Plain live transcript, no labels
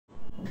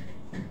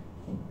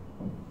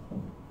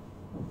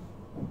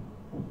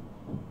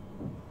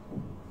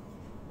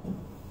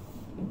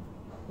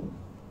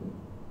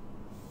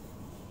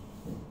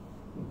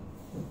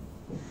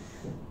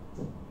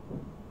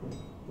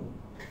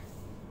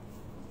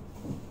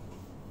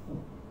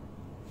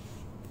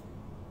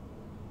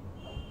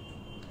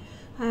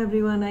Hi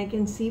everyone, I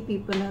can see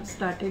people have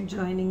started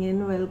joining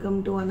in.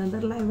 Welcome to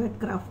another live at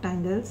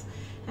CrafTangles.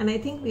 And I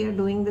think we are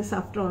doing this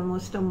after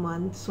almost a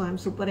month, so I'm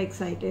super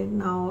excited.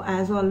 Now,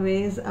 as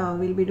always,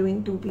 we'll be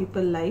doing two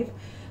people live.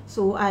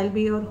 So I'll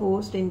be your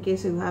host. In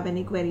case you have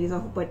any queries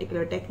of a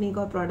particular technique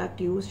or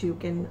product used, you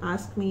can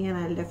ask me and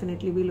I'll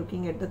definitely be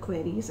looking at the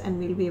queries and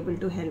we'll be able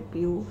to help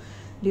you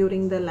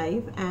during the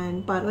live.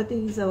 And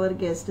Parvathi is our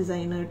guest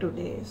designer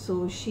today,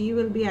 so she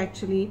will be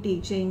actually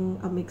teaching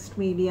a mixed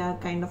media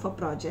kind of a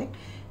project,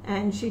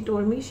 and she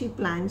told me she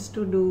plans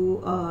to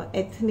do a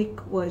ethnic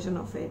version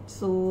of it.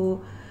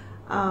 So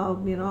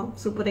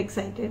super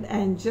excited.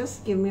 And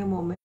just give me a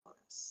moment.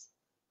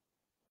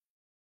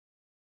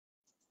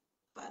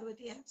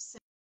 Parvati, I have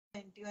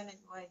sent you an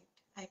invite.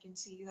 I can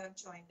see you have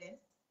joined in,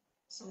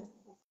 so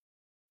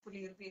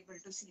hopefully you'll be able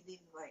to see the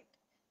invite.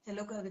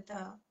 Hello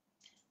Kavita.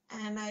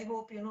 And I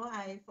hope,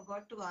 I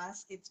forgot to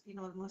ask, it's been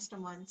almost a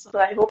month. So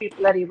I hope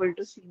people are able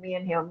to see me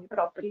and hear me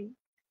properly.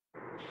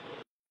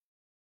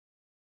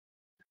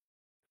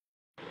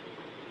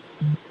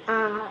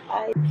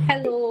 I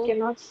Hello.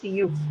 cannot see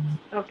you.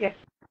 Okay.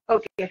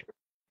 Okay.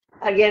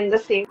 Again, the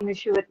same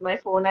issue with my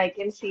phone. I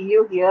can see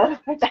you here,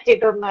 but I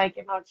don't know. I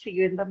cannot see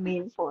you in the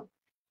main phone.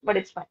 But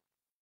it's fine.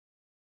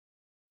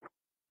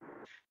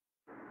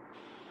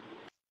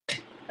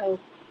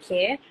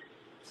 Okay.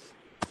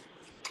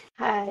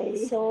 Hi.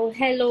 So,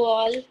 hello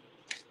all.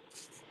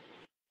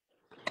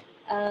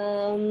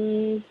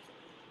 Um,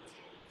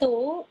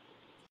 so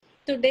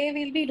today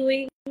we'll be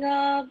doing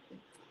a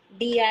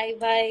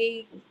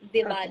DIY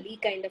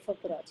Diwali kind of a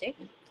project.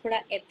 थोड़ा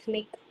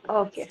ethnic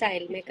Okay.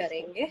 style में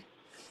करेंगे.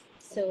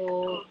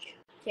 So,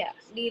 yeah,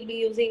 we'll be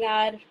using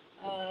our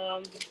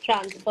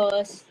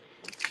transfers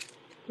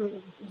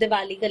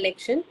Diwali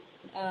collection.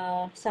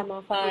 Some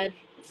of our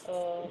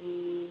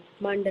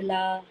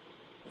mandala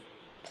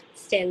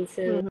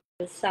stencils,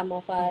 some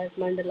of our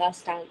mandala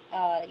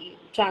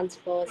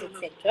transfers,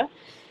 etc.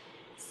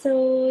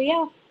 So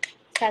yeah,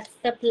 that's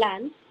the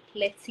plan.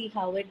 Let's see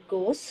how it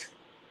goes.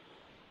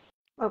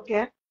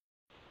 Okay.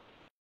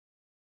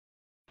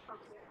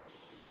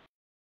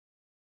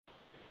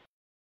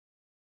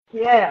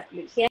 Yeah,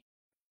 please. Yeah.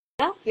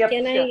 Yep,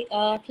 Can sure.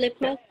 I flip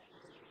my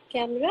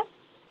camera?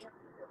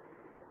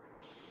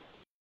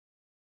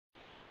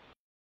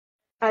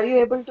 Are you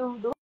able to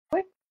do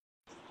it?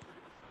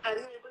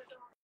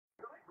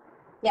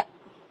 Yeah.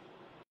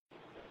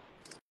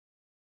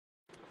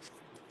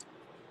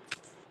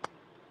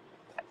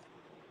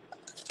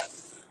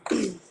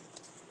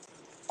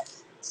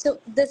 So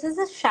this is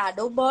a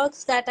shadow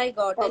box that I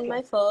got in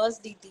my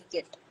first DT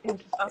kit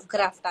of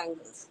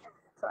CrafTangles.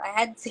 So I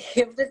had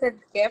saved it as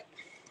gift,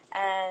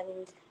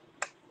 and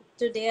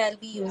today I'll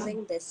be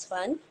using this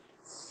one.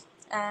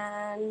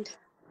 And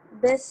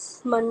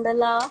this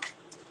mandala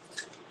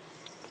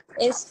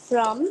is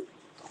from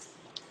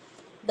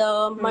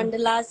the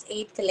Mandalas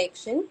 8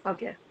 collection.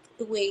 Okay.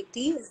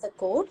 280 is the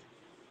code.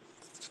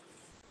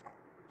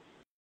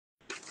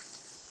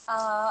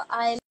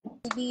 I'll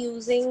be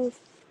using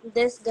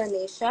this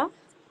Ganesha.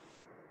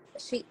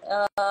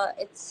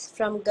 It's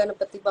from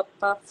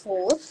𝗗𝗶𝗃𝗃𝗃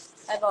 4.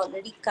 I've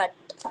already cut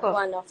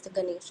one of the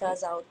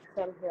Ganeshas out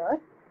from here.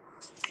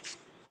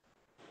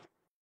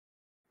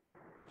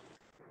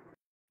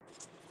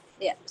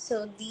 Yeah,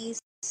 so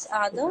these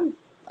are the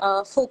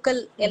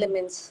focal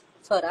elements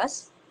for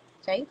us,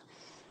 right?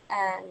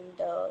 And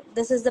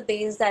this is the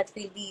base that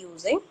we'll be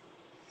using.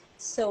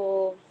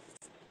 So,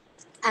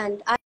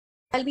 and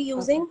I'll be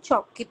using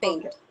chalky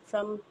paint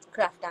from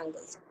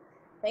CrafTangles,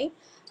 right?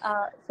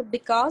 So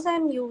because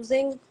I'm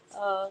using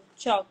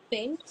chalk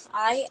paint,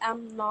 I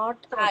am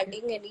not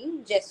adding any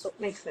gesso.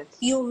 Makes sense.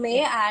 You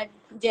may add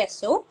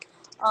gesso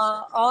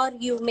or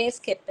you may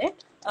skip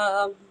it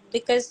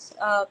because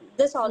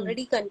this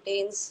already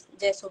contains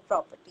gesso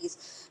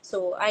properties.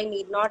 So I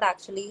need not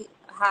actually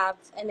have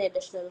an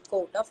additional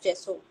coat of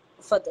gesso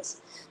for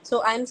this.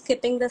 So I'm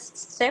skipping this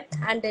step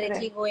and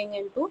directly going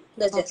into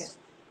the gesso.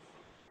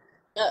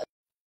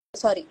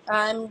 Sorry,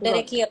 I'm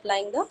directly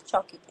applying the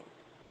chalky paint.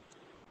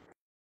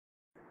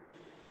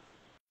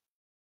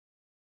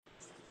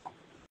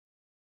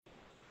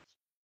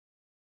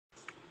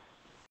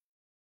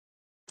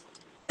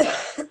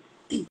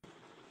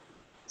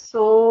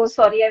 So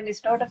sorry, I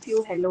missed out a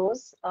few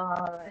hellos.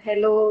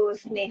 Hello,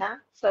 Sneha.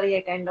 Sorry,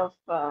 I kind of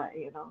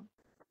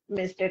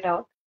missed it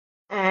out.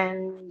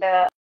 And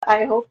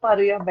I hope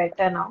Paru you're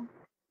better now.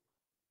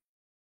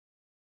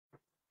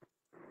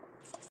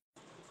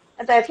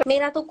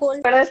 मेरा तो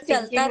cold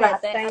चलता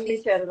रहता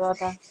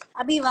है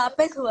अभी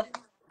वापस हुआ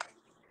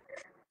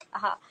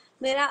हाँ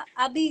मेरा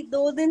अभी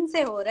 2 दिन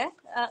से हो रहा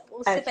है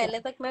उससे पहले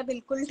तक मैं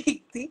बिल्कुल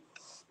ठीक थी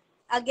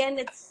again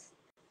it's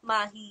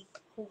Mahi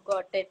who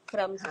got it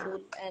from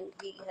school and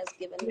he has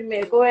given it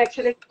मेरे को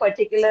एक्चुअली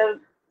पर्टिकुलर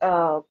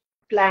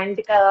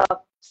प्लांट का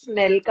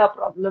स्मेल का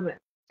प्रॉब्लम है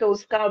तो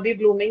उसका अभी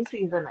ब्लूमिंग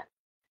सीजन है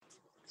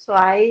so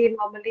I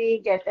normally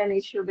get an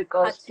issue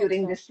because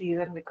during this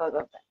season because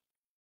of that.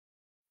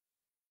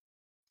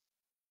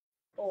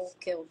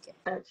 Okay, okay.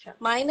 Acha.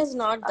 Mine is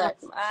not Uh, that.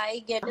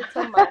 I get it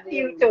from mommy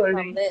you only. told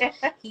me. Somewhere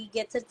he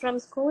gets it from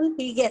school,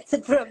 he gets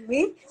it from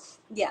me.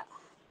 Yeah.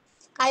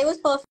 I was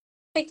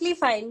perfectly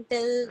fine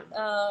till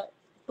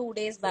 2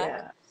 days back.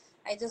 Yeah.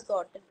 I just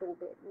got it 2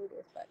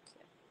 days back.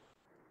 Yeah.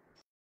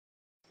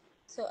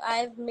 So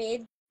I've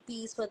made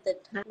peace with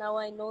it. Now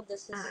I know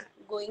this is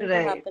going to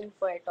Right. happen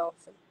quite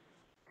often.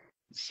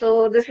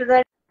 So this is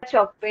a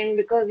chalk paint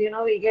because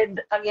we get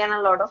again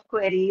a lot of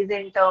queries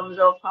in terms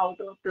of how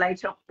to apply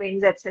chalk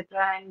paints,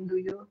 etc. And do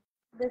you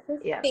This is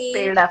yeah, pale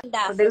pale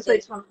daffodil. So daffodil.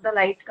 it's one of the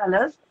light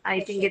colors. I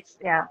The think shade. it's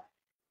yeah.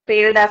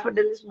 Pale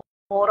daffodil is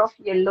more of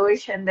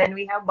yellowish, and then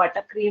we have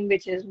buttercream,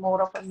 which is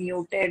more of a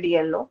muted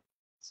yellow.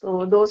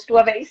 So those two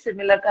are very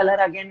similar color.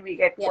 Again, we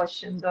get Yeah.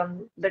 questions on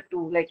the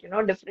two, like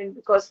different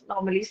because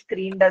normally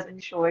screen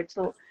doesn't show it.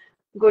 So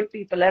good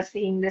people are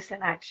seeing this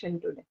in action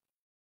today.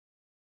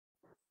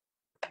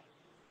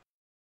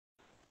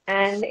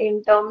 And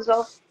in terms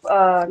of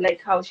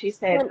like how she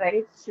said, Well,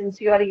 right, since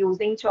you are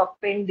using chalk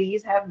paint,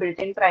 these have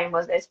built-in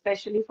primers,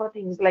 especially for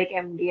things like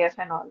MDF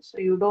and all. So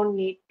you don't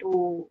need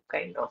to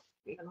kind of,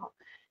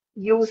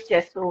 use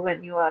gesso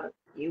when you are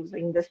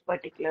using this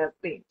particular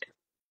paint.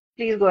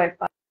 Please go ahead,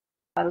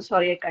 Paru.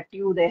 Sorry, I cut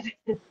you there.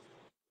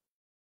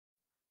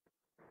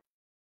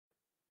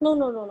 no,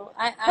 no, no, no.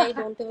 I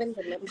don't even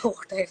remember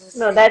what I was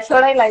No, that's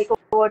what saying. I like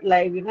about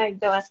live,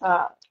 एकदम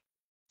ऐसा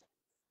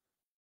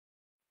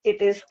it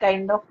is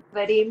kind of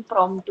very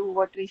impromptu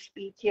what we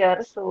speak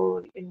here.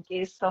 So in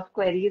case of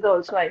queries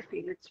also, I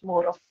feel it's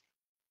more of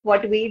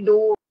what we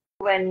do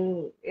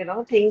when,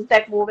 things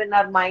that move in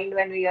our mind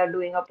when we are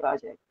doing a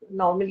project.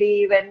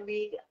 Normally, when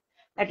we,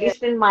 at Yeah.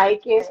 least in my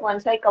case,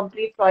 once I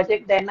complete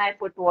project, then I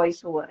put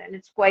voiceover, and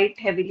it's quite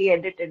heavily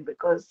edited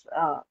because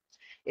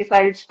if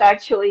I'll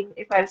start showing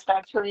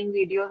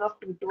videos of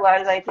 2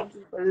 hours, I think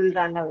people will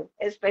run away,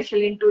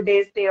 especially in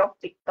today's day of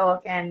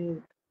TikTok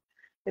and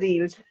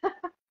Reels.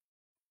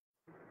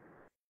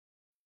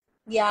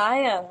 Yeah,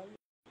 yeah.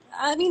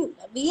 I mean,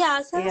 we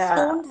ourselves Yeah,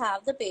 don't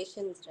have the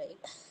patience, right?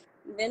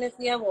 Even if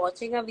we are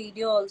watching a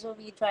video, also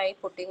we try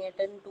putting it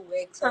in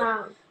 2x or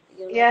huh.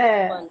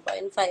 Yeah,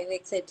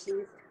 1.5x at least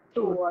to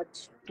true,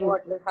 watch true,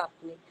 what true. is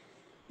happening.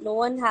 No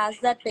one has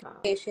that Uh,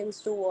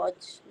 patience to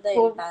watch the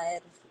so, entire,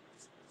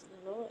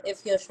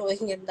 if you're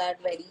showing in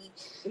that very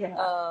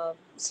yeah,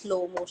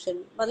 slow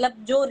motion.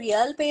 मतलब जो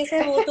real pace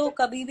है वो तो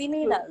कभी भी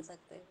नहीं true. डाल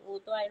सकते. वो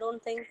तो I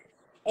don't think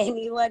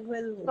anyone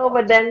will. No,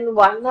 but then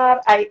 1 hour,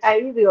 I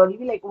really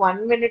like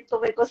 1 minute तो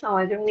मेरे को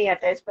समझ में नहीं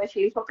आता,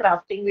 especially for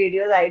crafting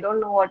videos. I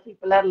don't know what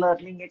people are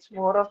learning. It's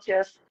more of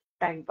just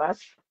time pass.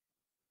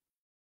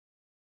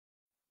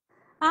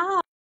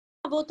 हाँ,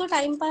 वो तो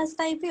टाइम पास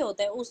टाइप ही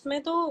होता है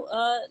उसमें तो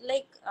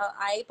like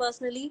I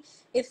personally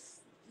if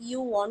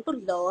you want to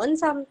learn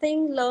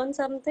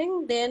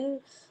something then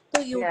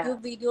तो Yeah.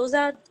 YouTube videos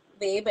are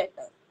way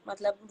better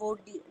मतलब वो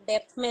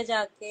डेप्थ में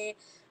जाके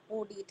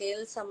वो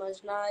डिटेल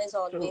समझना is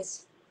True. Always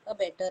a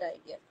better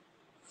idea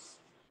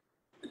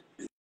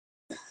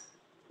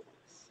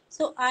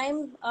so I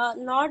am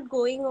not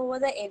going over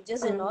the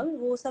ages and Mm, all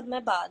वो सब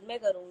मैं बाद में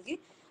करूंगी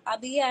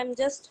अभी I am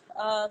just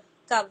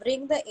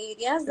covering the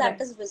areas that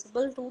right. is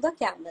visible to the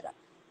camera,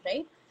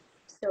 right?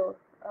 So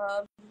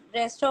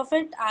rest of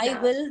it I Yeah.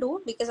 will do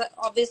because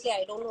obviously I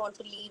don't want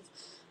to leave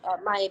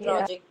my Yeah.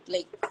 project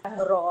like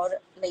raw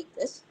like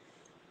this.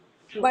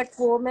 True. But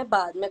वो मैं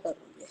बाद में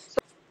करूँगी.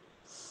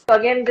 So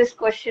again, this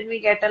question we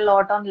get a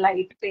lot on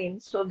light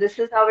paint. So this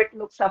is how it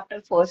looks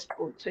after first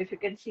coat. So if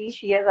you can see,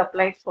 she has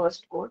applied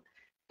first coat,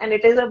 and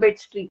it is a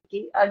bit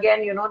streaky.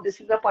 Again,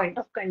 this is a point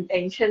of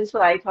contention.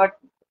 So I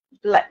thought,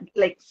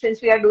 like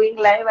since we are doing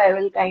live, I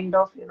will kind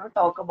of,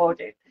 talk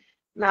about it.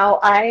 Now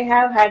I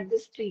have had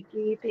this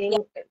streaky Yeah,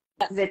 thing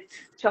with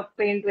chalk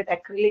paint, with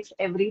acrylics,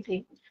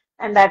 everything,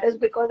 and that is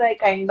because I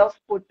kind of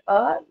put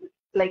a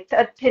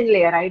thin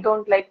layer. I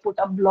don't like put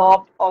a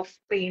blob of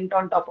paint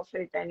on top of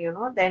it and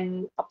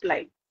then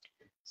apply.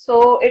 So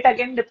it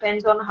again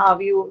depends on how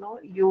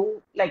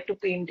you like to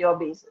paint your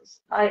bases.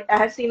 I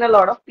have seen a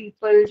lot of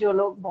people जो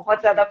लोग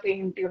बहुत ज़्यादा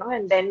paint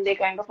and then they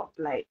kind of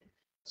apply.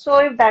 So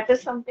if that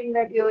is something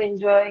that you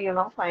enjoy,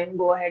 fine,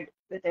 go ahead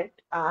with it.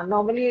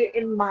 Normally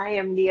in my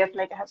MDF,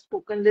 like I have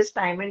spoken this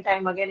time and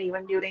time again,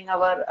 even during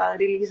our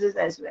releases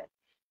as well.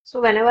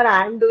 So whenever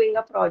I'm doing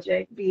a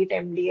project, be it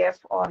MDF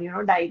or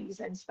diaries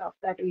and stuff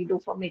that we do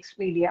for mixed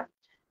media,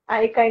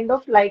 I kind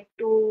of like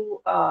to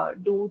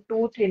do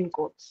two thin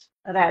coats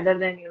rather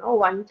than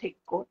one thick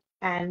coat,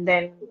 and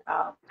then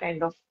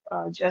kind of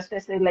just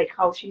as like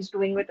how she's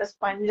doing with a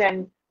sponge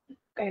and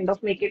kind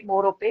of make it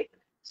more opaque.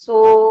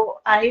 So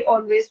I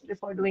always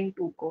prefer doing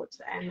two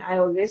coats, and I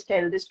always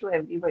tell this to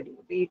everybody,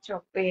 be it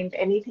chalk paint,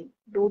 anything,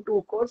 do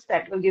two coats.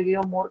 That will give you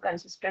a more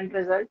consistent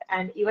result.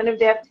 And even if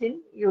they are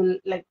thin, you'll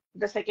like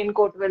the second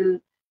coat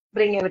will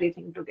bring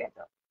everything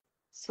together.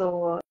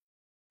 So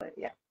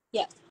yeah,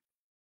 yeah.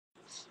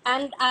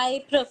 And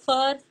I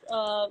prefer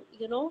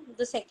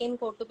the second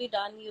coat to be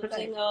done right,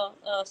 using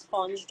a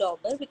sponge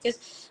dauber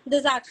because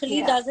this actually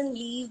yeah, doesn't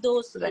leave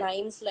those right,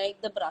 lines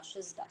like the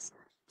brushes does.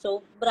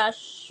 So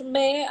brush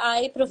may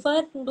I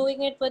prefer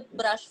doing it with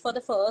brush for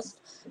the first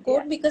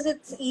coat Yeah. because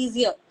it's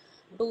easier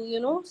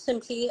to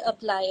simply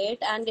apply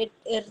it, and it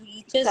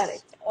reaches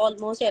Correct.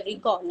 almost every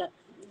corner.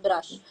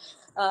 Brush.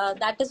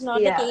 That is not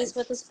the Yeah, case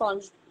with it's a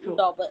sponge true.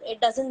 dauber. It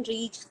doesn't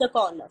reach the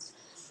corners.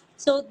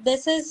 So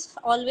this is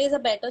always a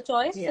better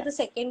choice for Yeah. the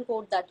second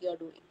coat that you're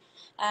doing,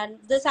 and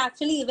this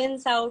actually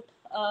evens out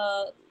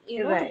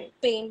the Right.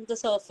 paint, the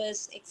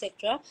surface,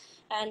 etc.,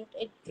 and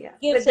it Yeah.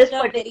 gives With it this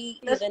a particular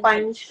very even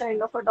sponge finish.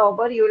 kind of a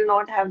dauber, you will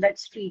not have that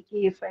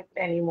streaky effect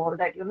anymore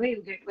that you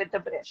get with the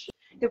brush.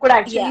 You could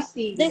actually Yeah,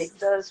 see this like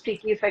the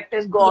streaky effect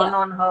is gone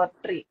yeah on her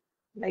tray.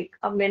 Like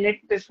a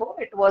minute before,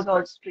 it was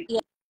all streaky.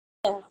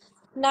 yeah.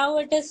 Now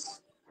it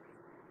is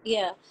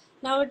yeah.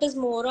 Now it is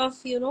more of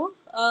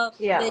a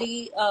Yeah,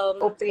 very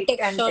opaque and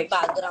textured textured.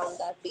 background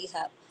that we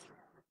have.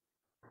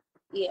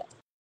 Yeah.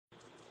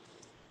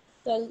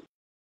 So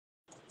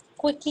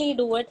quickly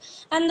do it,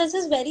 and this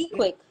is very Yeah.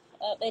 quick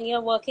when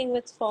you're working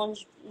with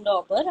sponge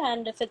dauber,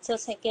 and if it's a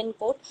second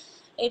coat,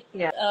 it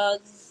Yeah. uh,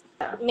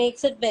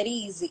 makes it very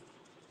easy.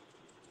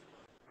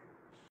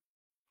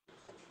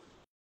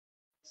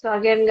 So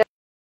again,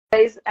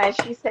 guys, as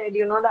she said,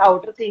 the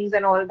outer things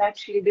and all that,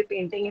 she'll be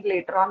painting it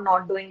later on,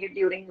 not doing it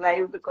during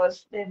live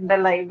because then the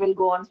live will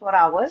go on for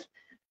hours.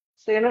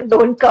 So,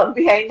 don't come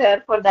behind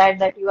her for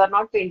that you are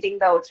not painting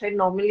the outside.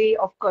 Normally,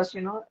 of course,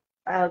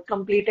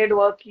 completed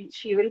work,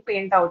 she will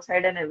paint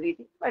outside and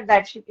everything, but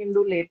that she can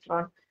do later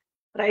on.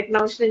 Right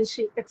now, since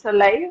it's a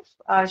live,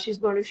 she's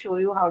going to show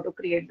you how to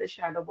create the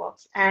shadow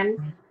box. And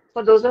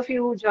for those of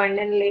you who joined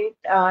in late,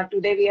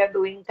 today we are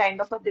doing kind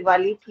of a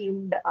Diwali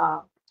themed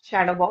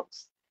shadow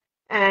box.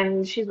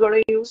 And she's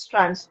going to use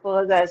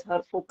transfers as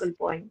her focal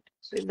point.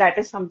 So if that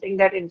is something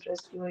that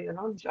interests you,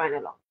 join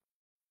along.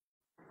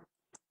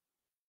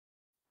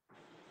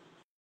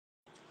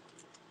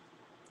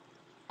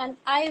 And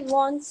I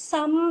want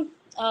some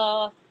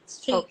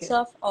streaks Okay.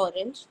 of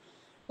orange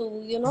to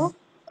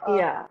uh,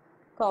 Yeah.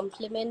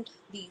 complement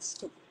these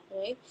two,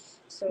 right?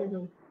 So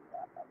Hmm.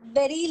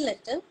 very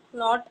little,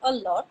 not a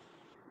lot,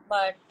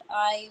 but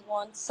I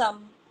want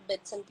some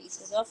bits and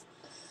pieces of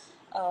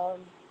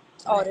um,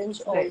 Right.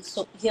 orange Right.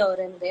 also here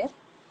and there.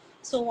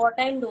 So what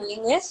I'm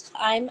doing is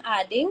I'm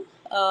adding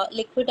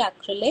liquid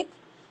acrylic,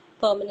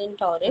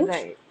 permanent orange,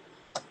 Right.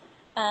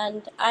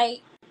 and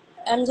I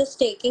am just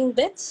taking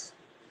bits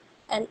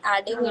and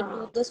adding it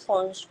to Ah, the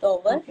sponge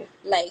cover okay.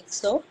 like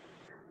so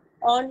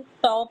on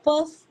top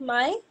of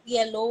my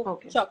yellow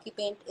Okay. chalky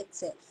paint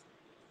itself,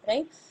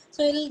 right?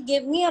 So it'll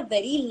give me a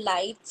very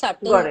light, Got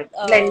subtle, it.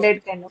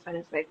 Blended kind of an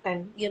effect.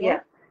 And you know,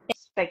 yeah,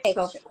 specks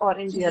of texture.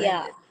 orange here and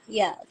Yeah, there.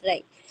 yeah,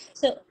 right.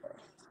 So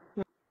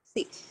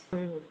see,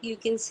 Hmm. you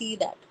can see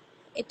that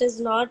it is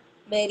not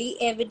very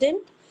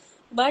evident,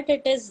 but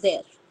it is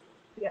there.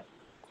 Yeah.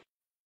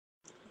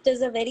 It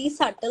is a very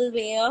subtle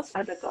way of,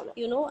 Other color.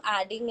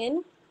 adding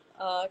in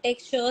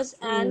textures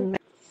and Mm,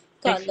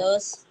 makes sense.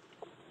 colors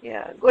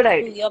Yeah. Good to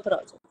idea. your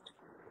project.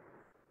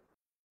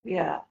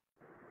 Yeah.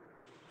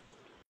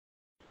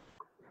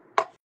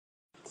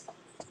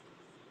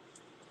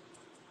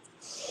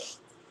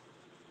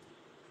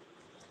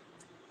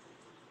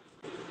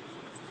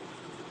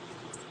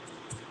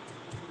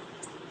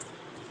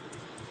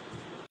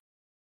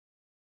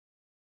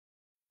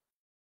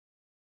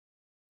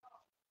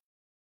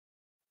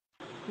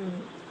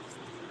 Hmm.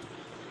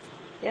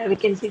 Yeah, we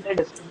can see the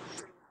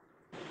difference.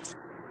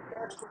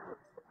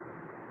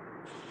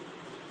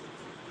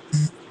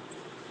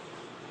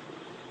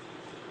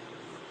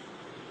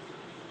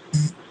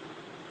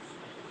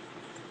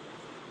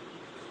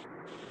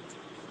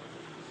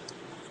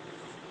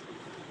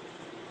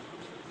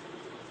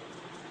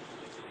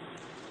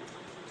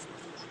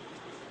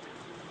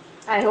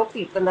 I hope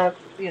people are,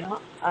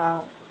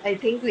 I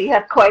think we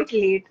are quite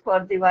late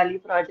for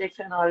Diwali projects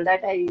and all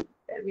that. I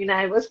mean,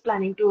 I was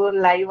planning to go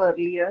live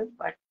earlier,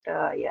 but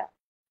yeah,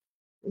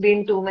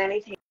 been too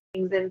many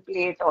things in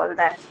plate, all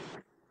that.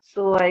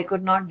 So I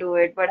could not do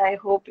it, but I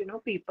hope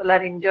people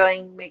are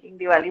enjoying making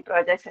Diwali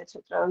projects,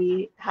 etc.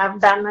 We have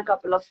done a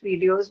couple of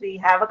videos. We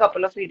have a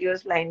couple of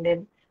videos lined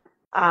in.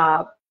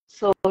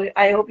 So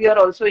I hope you are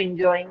also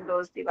enjoying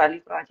those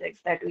Diwali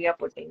projects that we are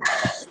putting up.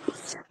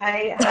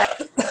 Hi,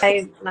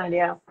 hi,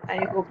 Nadia. I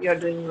hope you're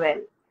doing well.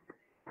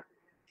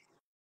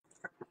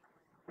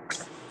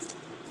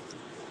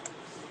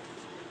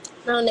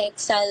 Now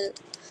next I'll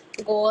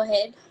go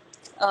ahead.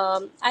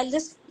 I'll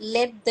just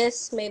let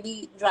this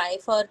maybe dry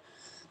for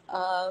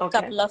a Okay.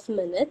 couple of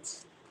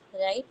minutes,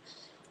 right?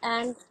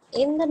 And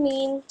in the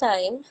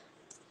meantime,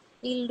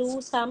 we'll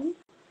do some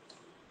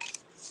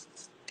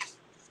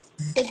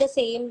with the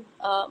same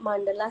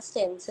mandala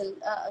stencil.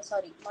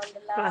 Sorry,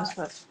 mandala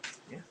Transfer.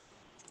 Yeah.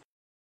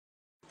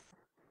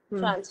 Hmm.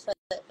 transfer,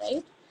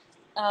 right?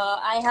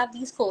 I have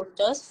these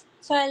coasters,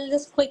 so I'll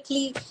just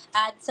quickly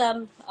add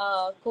some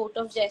coat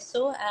of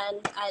gesso, and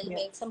I'll Yeah.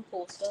 make some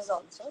posters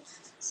also,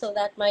 so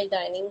that my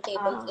dining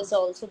table Ah, is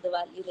also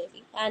Diwali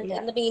ready. And in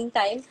yeah. the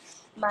meantime,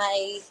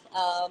 my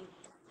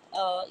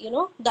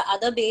the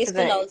other base will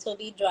Right. also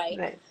be dried.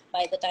 Right.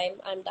 by the time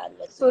I'm done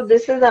with So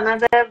this is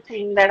another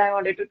thing that I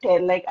wanted to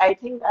tell. Like I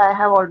think I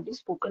have already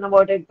spoken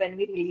about it when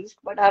we released,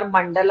 but our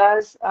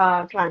mandalas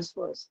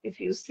transfers, if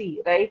you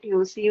see, right,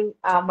 you see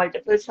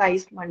multiple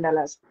sized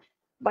mandalas.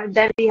 But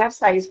then we have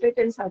sized it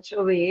in such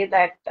a way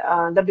that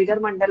the bigger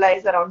mandala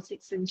is around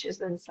 6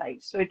 inches in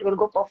size. So it will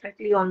go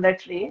perfectly on the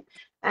tray.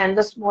 And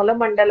the smaller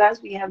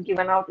mandalas, we have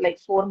given out like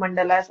 4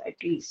 mandalas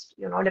at least,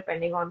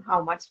 depending on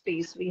how much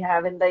space we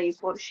have in the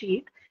A4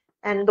 sheet.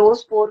 And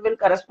those four will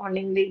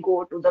correspondingly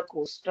go to the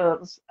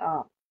coasters,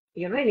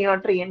 in your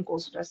tray and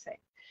coaster set.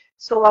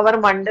 So our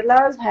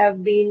mandalas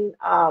have been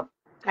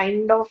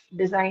kind of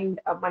designed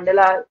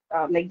mandala,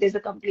 like there's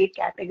a complete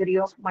category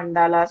of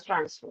mandalas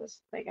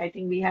transfers. Like I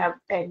think we have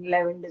 10,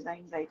 11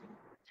 designs, I think.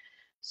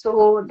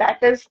 So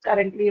that is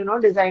currently,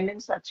 designed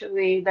in such a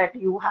way that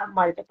you have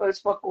multiples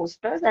for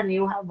coasters and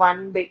you have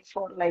one big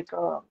for like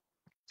a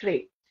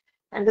tray.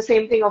 And the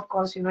same thing, of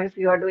course, if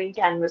you are doing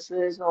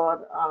canvases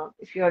or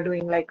if you are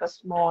doing like a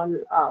small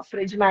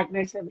fridge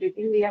magnets,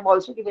 everything, we have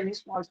also given you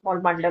small, small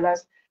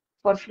mandalas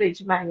for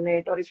fridge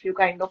magnet, or if you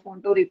kind of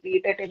want to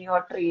repeat it in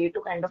your tray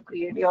to kind of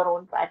create your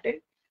own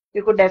pattern,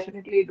 you could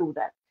definitely do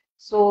that.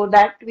 So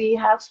that we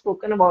have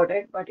spoken about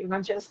it, but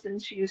just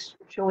since she's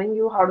showing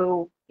you how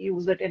to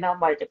use it in a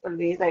multiple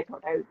ways, I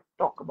thought I'll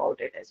talk about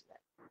it as well.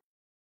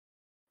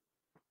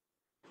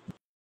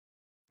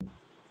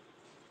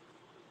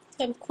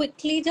 So I'm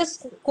quickly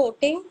just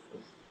coating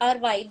our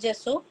white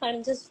gesso.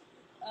 I'm just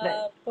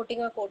Right,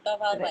 putting a coat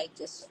of our right. white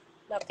gesso,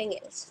 nothing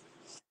else.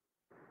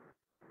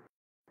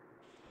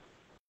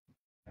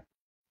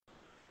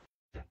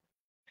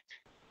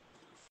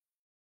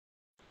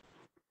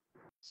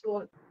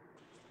 So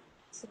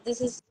So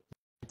this is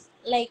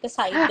like a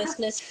side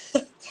business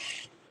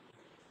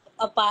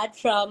apart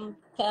from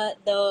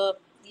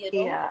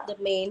yeah. the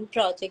main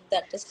project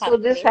that is So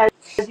this, happening.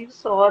 as you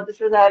saw,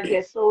 this is our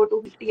gesso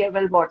 250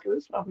 ml bottle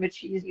from which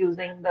she is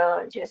using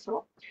the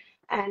gesso.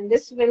 And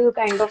this will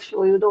kind of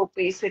show you the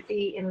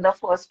opacity in the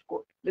first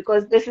coat,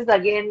 because this is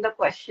again the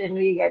question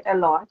we get a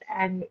lot,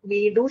 and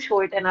we do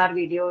show it in our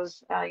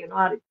videos,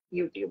 our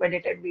YouTube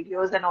edited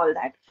videos and all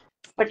that.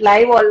 But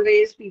live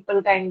always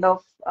people kind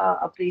of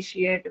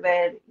appreciate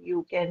where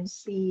you can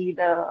see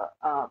the,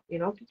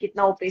 कि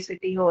कितना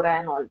opacity हो रहा है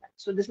and all that.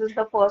 So this is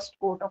the first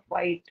coat of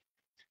white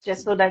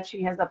just so that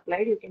she has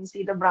applied. You can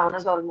see the brown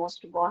is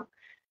almost gone.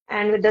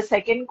 And with the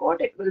second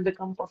coat, it will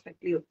become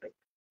perfectly opaque.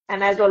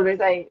 And as always,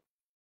 I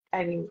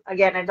mean,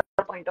 again, at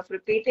the point of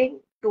repeating,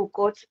 2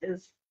 coats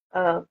is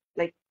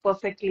like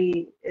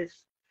perfectly is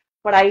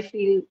what I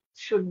feel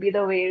should be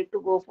the way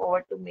to go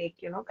forward to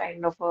make,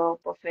 kind of a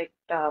perfect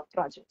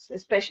projects,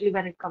 especially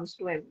when it comes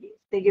to MDs.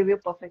 They give you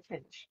perfect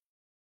finish.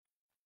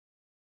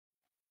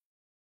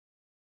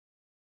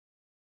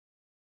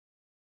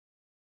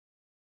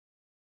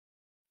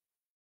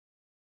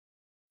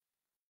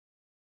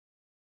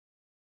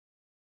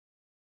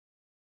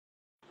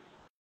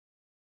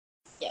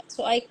 Yeah.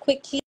 So I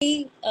quickly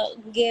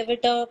gave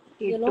it a,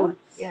 Heat tool,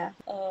 yeah,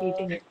 uh,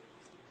 heating it.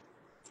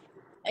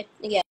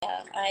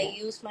 I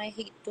use my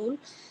heat tool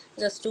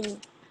just to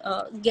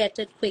get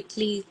it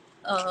quickly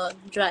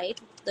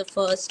dried, the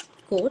first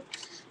coat.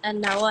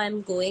 And now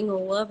I'm going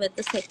over with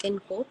the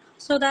second coat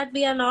so that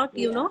we are not,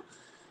 Yeah,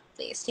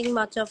 wasting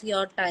much of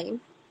your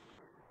time.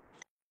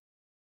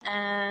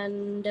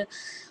 And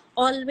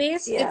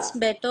always it's yeah,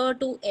 better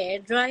to air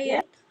dry yeah.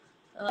 it,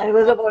 I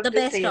was about the to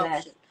best say that.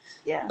 option.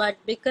 Yeah, But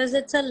because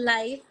it's a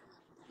live,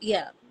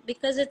 yeah,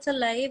 because it's a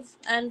live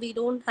and we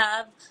don't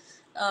have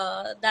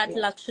that yeah.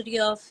 luxury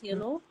of,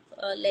 Mhm.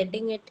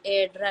 letting it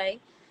air dry,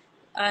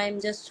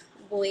 I'm just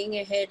going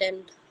ahead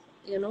and,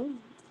 you know,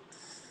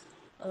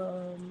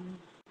 um,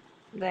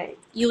 Right.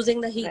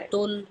 using the heat Right.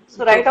 tool So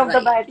to right off dry the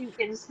it. bat, you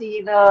can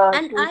see the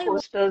And two I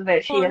coasters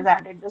where she has want,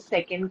 added the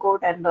second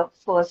coat and the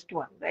first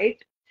one,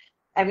 right?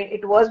 I mean,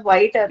 it was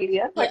white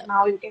earlier, but yeah,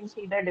 now you can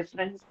see the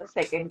difference the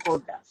second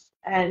coat does.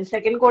 And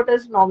second coat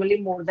is normally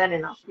more than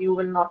enough. You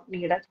will not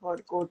need a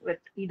third coat with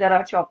either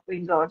our chalk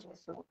paints or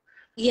gesso.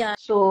 yeah,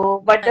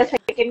 So, but the yeah.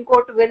 second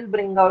coat will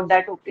bring out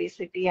that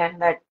opacity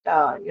and that,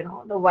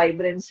 the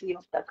vibrancy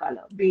of the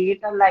color, be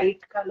it a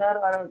light color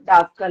or a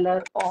dark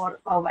color or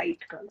a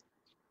white color.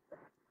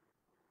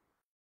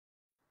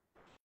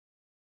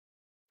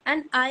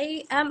 And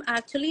I am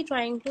actually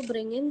trying to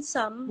bring in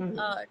some Hmm.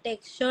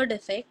 textured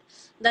effect.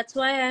 That's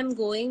why I'm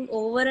going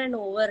over and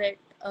over it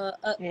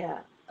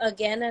Yeah.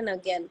 again and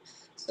again.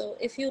 So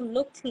if you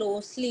look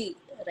closely,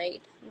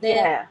 right,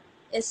 there Yeah.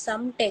 is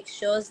some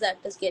textures that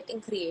is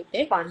getting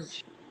created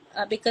Sponge.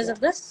 because Yeah. of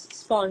the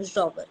sponge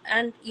dauber.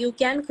 And you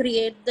can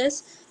create this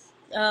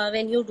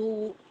when you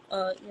do,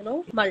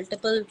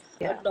 multiple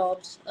Yeah.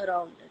 daubs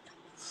around it.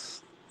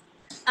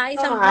 I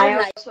No, no, somehow I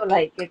like also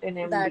like it in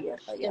that,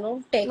 MDF. Yeah.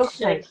 Looks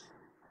textured. nice.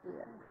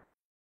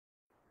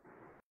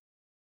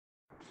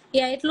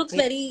 Yeah, it looks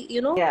very,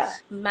 Yeah.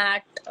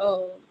 matte,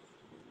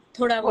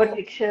 thoda wo, What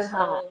texture?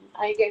 Huh.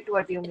 I get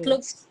what you it mean.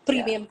 looks Yeah.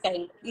 premium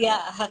kind.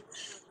 Yeah. Yeah.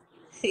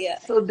 Yeah.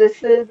 So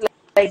this is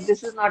like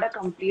this is not a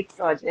complete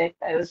project.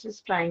 I was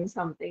just trying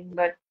something,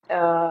 but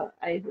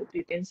I hope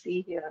you can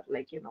see here,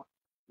 like,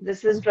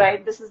 this is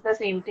dried, this is the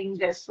same thing,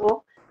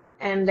 gesso,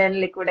 and then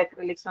liquid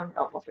acrylics on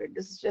top of it.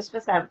 This is just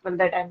a sample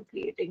that I'm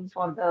creating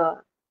for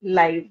the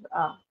live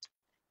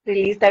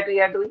release that we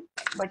are doing.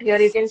 But here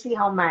you can see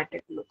how matte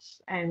it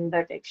looks and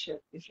the texture.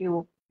 If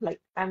you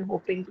like, I'm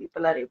hoping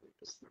people are able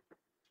to see.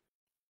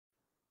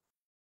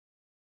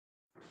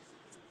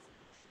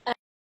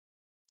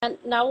 And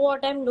now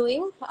what I'm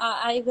doing,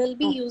 I will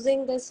be Oh,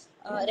 using this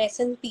yeah.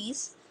 resin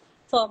piece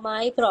for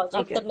my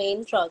project, the Okay.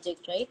 main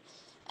project, right?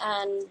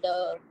 And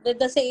with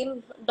the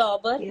same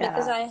dauber,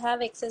 because Yeah. I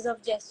have excess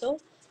of gesso,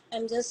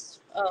 I'm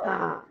just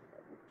Uh,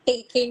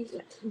 taking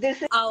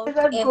this is out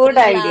a good every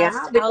idea,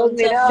 last because ounce of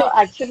मेरा it.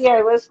 actually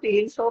I was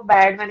feeling so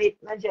bad when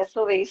इतना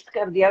gesso waste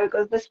कर दिया,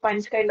 because the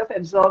sponge kind of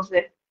absorbs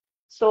it.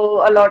 So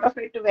a lot of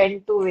it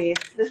went to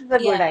waste. This is a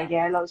good Yeah.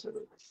 idea. I'll also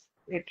do this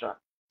later on.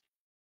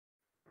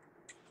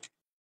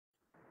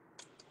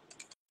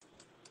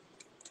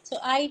 So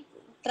I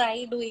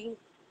try doing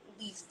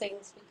these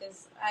things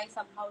because I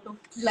somehow don't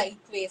like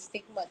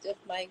wasting much of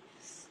my,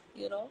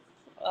 you know,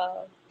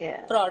 uh,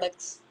 Yeah,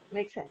 products.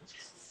 makes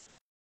sense.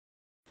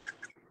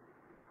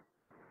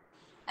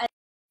 I'll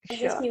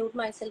just Sure. mute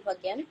myself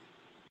again.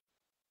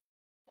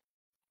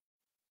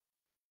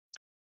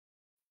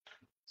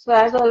 So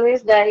as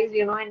always, guys,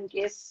 in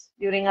case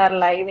during our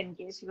live, in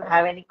case you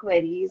have any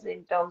queries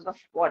in terms of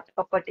what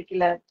a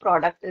particular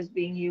product is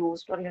being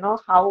used, or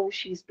how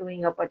she's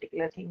doing a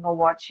particular thing, or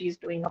what she's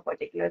doing a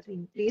particular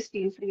thing, please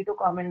feel free to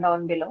comment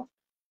down below.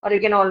 Or you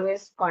can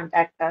always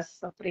contact us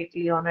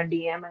separately on a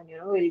DM, and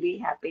we'll be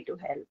happy to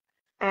help.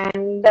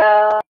 And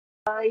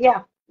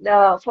yeah,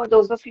 for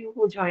those of you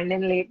who joined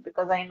in late,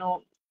 because I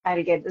know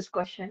I'll get this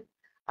question.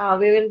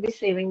 We will be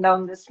saving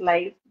down this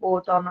live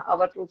both on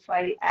our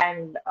profile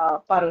and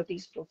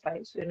Parvati's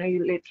profile. So,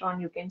 you later on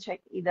you can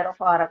check either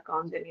of our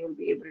accounts and you'll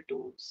be able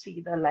to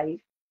see the live.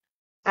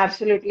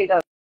 Absolutely,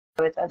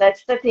 Kavita.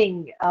 That's the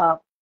thing.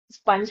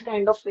 Sponge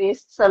kind of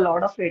wastes a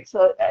lot of it.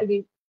 So, I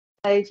mean,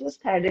 I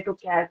just had it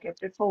okay. I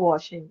kept it for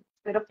washing.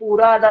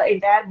 The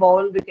entire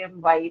bowl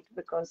became white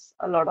because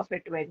a lot of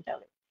it went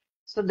away.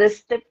 So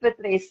this tip with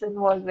resin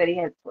was very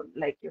helpful.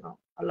 Like,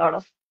 a lot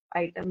of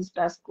items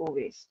does go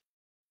waste.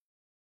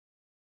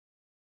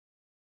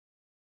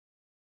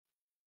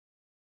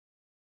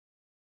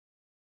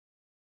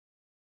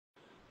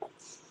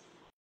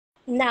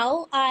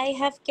 Now I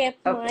have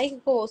kept Okay. my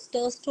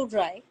coasters to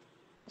dry,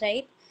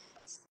 right?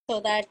 So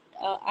that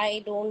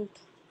I don't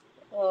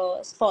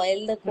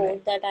spoil the Right.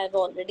 coat that I've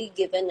already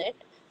given it.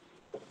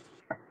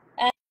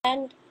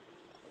 And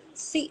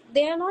see,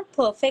 they are not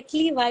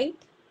perfectly white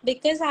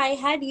because I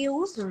had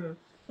used Hmm.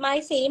 my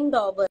same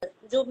dauber.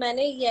 जो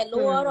मैंने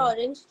yellow और Hmm.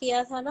 Orange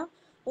किया था ना,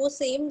 वो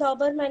same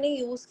dauber मैंने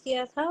use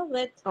किया था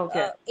with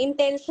Okay.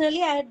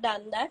 intentionally I had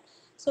done that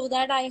so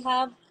that I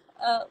have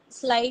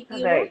slight,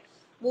 Right.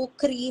 वो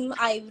cream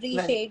ivory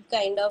Right. shade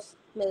kind of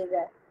मिल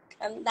जाए.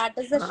 And that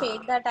is the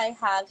shade Ah. that I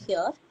have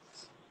here.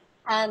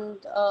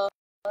 And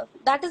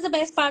that is the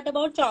best part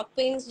about chalk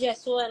paints,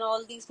 gesso, and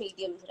all these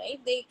mediums, right?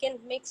 They can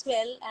mix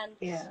well and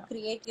Yeah.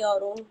 create your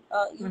own.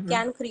 You Mm-hmm.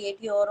 can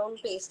create your own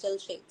pastel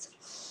shades.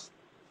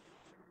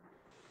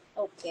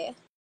 Okay.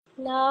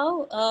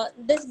 Now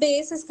this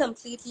base is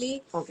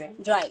completely Okay.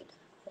 dried,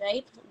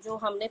 right? जो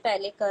हमने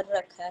पहले कर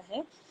रखा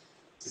है.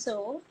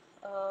 So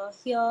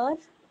here,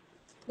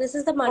 this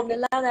is the Okay.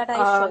 mandala that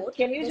I showed.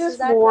 Can you This is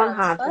just our move on,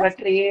 हाँ, transfer. थोड़ा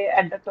tray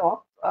at the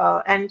top,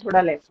 and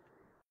थोड़ा left.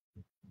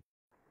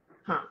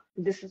 हाँ,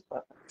 this is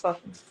perfect.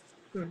 Perfect.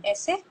 Hmm.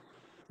 ऐसे,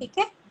 ठीक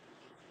है?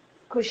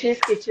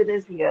 Kushi's kitchen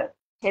is here.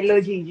 Hello,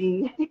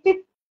 Gigi.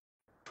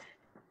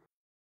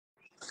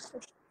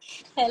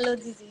 Hello,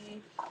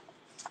 Gigi.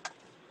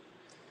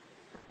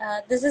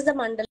 This is the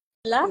mandala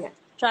Yeah.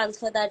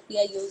 transfer that we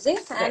are using,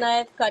 and Right. I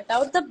have cut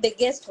out the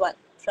biggest one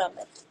from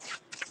it.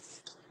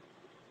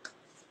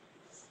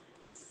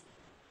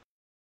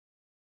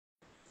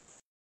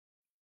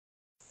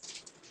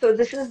 So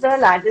this is the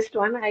largest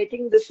one. I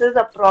think this is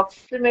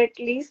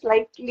approximately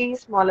slightly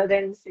smaller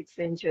than 6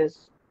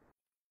 inches.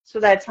 So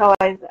that's how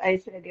I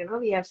said,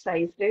 we have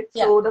sized it.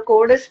 Yeah, So the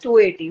code is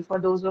 280 for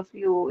those of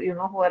you,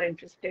 who are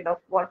interested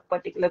of what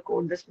particular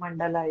code this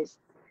mandala is.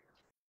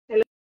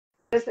 Hello,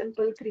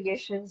 Simple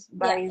Creations yeah,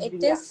 by it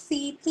Zia. is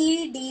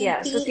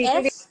Yeah, so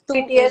CTDTS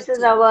CTDTS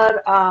is 280.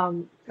 our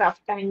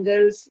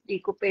CrafTangles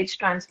decoupage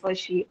transfer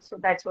sheet. So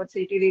that's what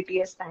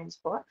CTDTS stands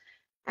for.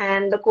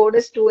 And the code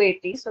is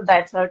 280. So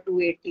that's our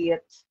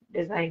 280th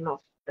design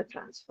of the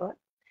transfer.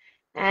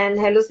 And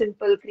Hello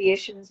Simple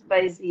Creations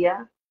by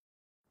Zia.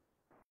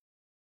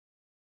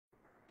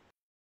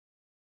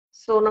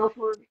 So now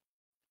for,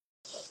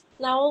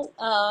 Now,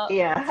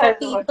 yeah, I for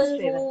was about to people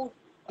say that. who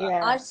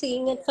Yeah, are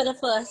seeing it for the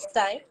first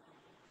time,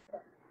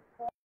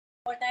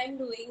 what I'm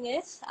doing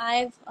is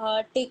I've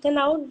taken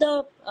out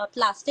the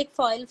plastic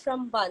foil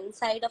from one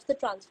side of the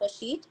transfer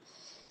sheet,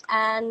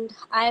 and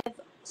I've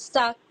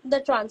stuck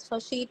the transfer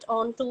sheet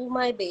onto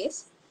my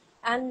base,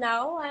 and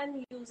now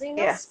I'm using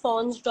a yeah.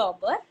 sponge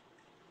dauber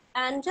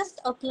and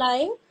just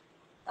applying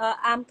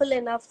ample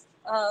enough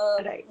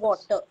Right.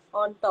 water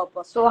on top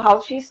of So it,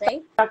 how she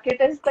right? stuck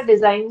it is the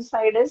design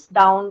side is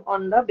down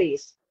on the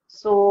base.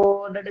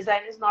 So the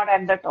design is not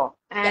at the top.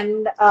 Yeah.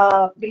 And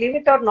believe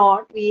it or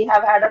not, we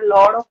have had a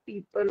lot of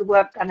people who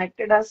have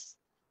connected us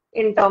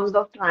in terms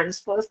of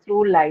transfers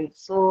through live.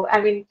 So I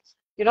mean,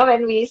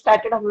 when we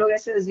started, हम लोग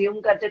ऐसे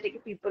assume करते थे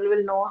कि people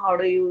will know how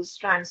to use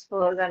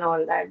transfers and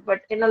all that.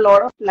 But in a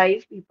lot of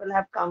live, people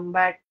have come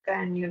back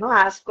and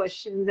asked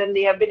questions and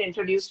they have been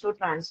introduced to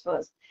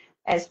transfers,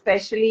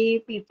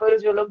 especially people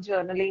जो लोग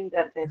journaling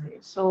करते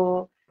थे.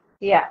 So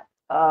yeah,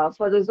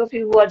 for those of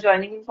you who are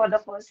joining in for the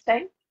first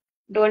time,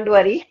 don't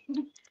worry.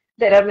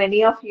 There are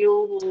many of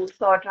you who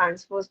saw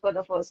transfers for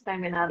the first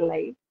time in our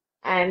life,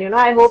 and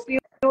I hope you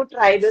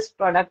try this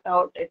product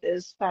out. It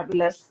is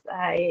fabulous.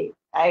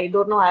 I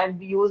don't know.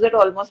 I've used it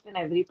almost in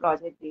every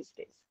project these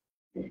days.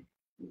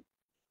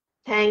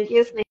 Thank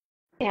you,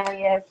 Sneha.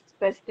 Yes,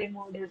 festive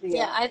mood is Yeah,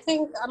 here. I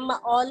think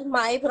all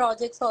my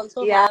projects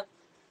also Yeah. have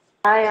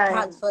Yeah.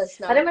 transfers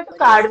अरे now. मैं तो But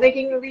card yes, I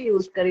making में agree. भी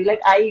use करी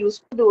like I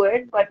used to do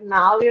it but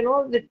now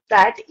with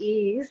that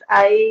ease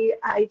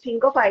I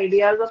think of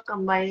ideas of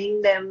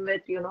combining them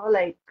with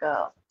like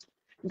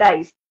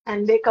dice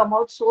and they come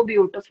out so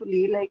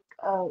beautifully like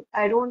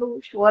I don't do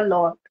show a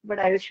lot but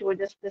I will show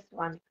just this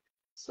one.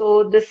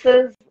 So this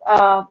is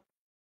our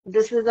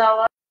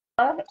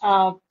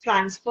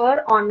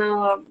transfer on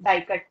a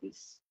die cut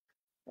piece,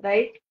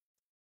 right?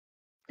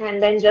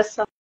 And then just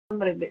some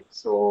ribbon.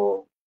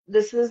 So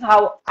this is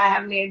how I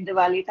have made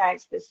Diwali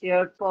tags this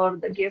year for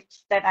the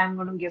gifts that I'm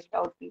going to gift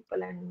out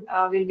people, and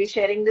we'll be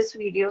sharing this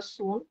video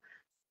soon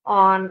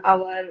on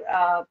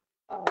our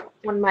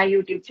on my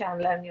YouTube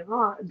channel and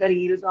the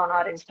reels on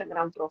our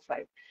Instagram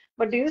profile.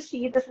 But do you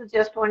see this is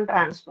just one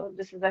transfer?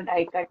 This is a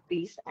die cut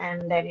piece,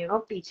 and then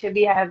Piche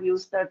bhi I have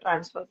used the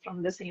transfer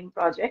from the same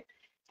project,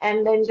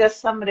 and then just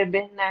some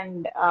ribbon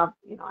and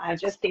I've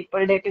just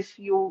stapled it. If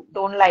you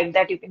don't like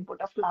that, you can put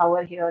a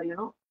flower here,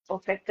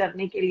 perfect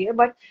करने के लिए.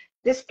 But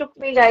this took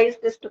me, guys,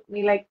 this took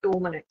me like 2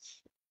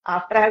 minutes.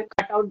 After I've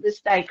cut out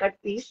this die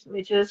cut piece,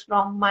 which is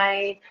from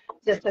my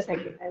just a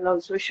second, I'll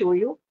also show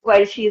you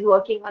while she's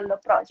working on the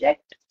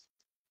project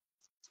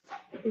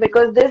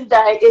because this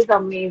die is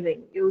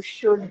amazing. You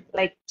should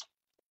like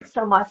it's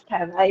a must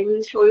have. I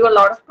will show you a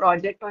lot of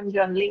project on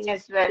journaling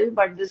as well,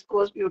 but this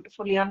goes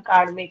beautifully on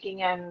card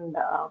making and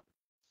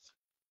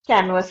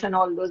canvas and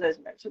all those as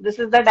well. So this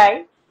is the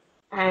die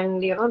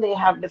and they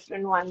have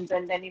different ones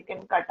and then you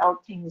can cut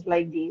out things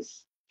like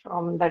these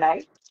from the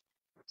die.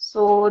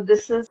 So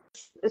this is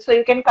so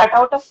you can cut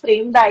out a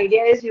frame. The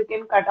idea is you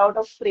can cut out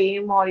a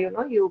frame or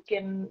you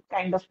can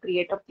kind of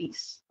create a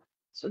piece.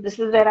 So this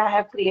is where I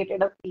have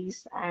created a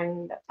piece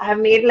and I have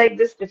made like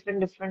this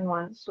different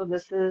ones. So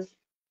this is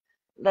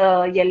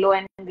the yellow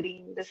and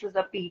green. This is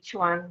a peach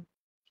one.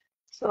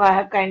 So I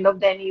have kind of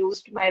then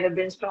used my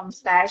ribbons from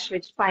stash,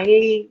 which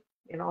finally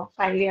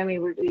I'm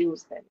able to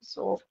use them.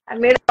 So I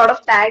made a lot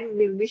of tags.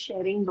 We'll be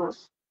sharing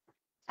those.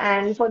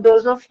 And for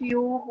those of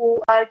you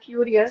who are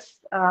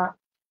curious,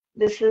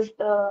 this is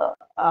the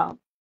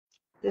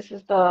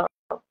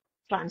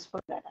transfer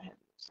that I have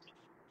used.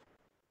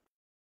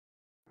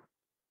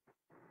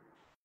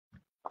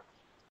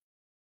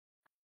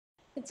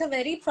 It's a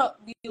very Yeah,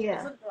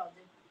 beautiful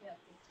project. Yeah,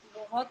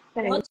 बहुत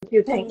thank बहुत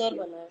you, thank सुंदर you.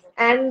 बना है.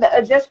 And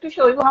just to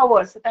show you how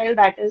versatile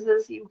that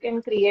is you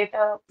can create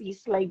a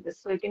piece like this.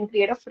 So you can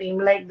create a frame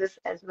like this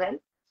as well,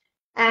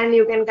 and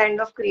you can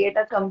kind of create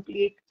a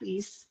complete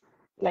piece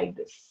like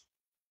this.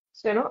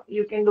 So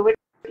you can do it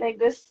like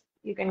this.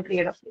 You can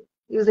create a frame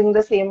using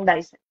the same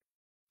die set.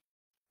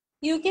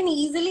 You can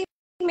easily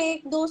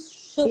make those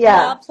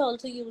Yeah, shubhlabs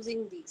also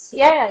using these.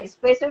 yeah.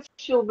 Special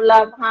शुभ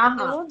लाभ हाँ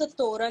हाँ The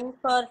तोरण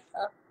पर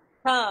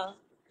हाँ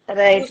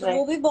right वो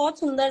right भी बहुत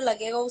सुंदर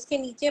लगेगा. उसके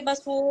नीचे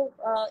बस वो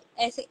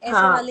ऐसे ऐसे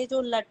हाँ वाले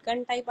जो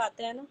लटकन टाइप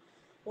आते हैं ना,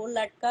 वो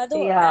लटका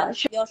दो या एंड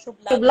योर शुभ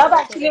लाभ is Shubhlabh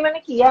also actually ready. मैंने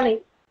किया नहीं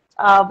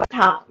बट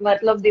हाँ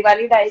मतलब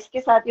दिवाली डाइस के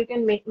साथ you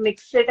can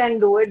mix it and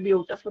do it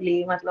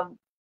beautifully मतलब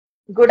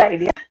गुड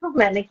आइडिया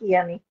मैंने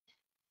किया नहीं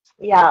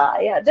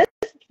या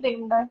दिस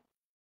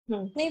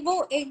नहीं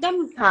वो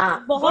एकदम हाँ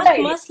गुड बहुत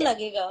मस्त आइडिया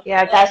लगेगा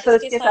या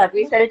टैसल्स इसके के साथ साथ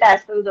वी ना. सेल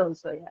टैसल्स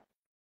आल्सो या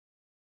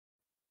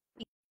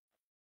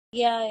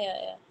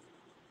या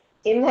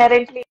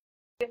इनहेरेंटली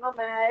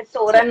मैं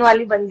तोरन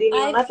वाली बंदी नहीं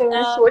हूँ आई ना तो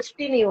मैं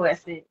सोचती नहीं हूँ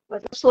ऐसे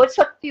मतलब सोच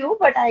सकती हूँ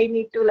but I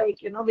need to like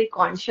be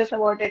conscious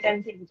about it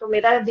and think तो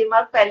मेरा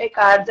दिमाग पहले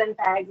कार्ड्स एंड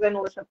टैग्स एंड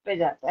वो सब पे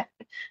जाता है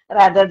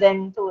rather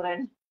than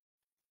तोरन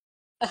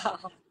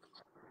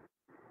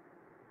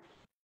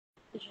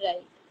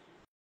राइट.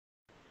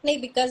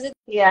 नहीं because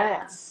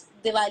yeah it's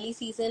Diwali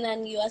season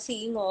and you are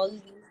seeing all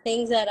these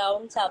things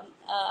around some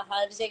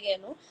हर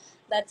जगह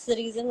that's the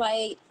reason why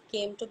I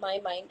came to my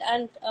mind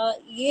and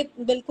ये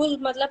बिल्कुल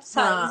मतलब size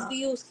हाँ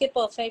भी उसके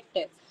perfect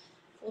है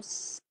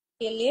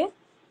उसके लिए.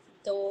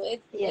 तो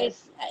it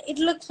yes it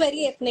looks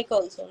very ethnic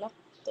also ना,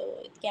 तो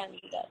it can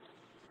be that.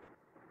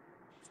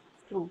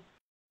 true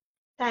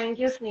thank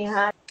you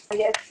Sneha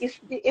yes is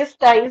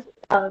dies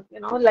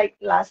like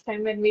last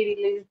time when we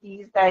released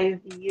these dies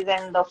these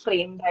and the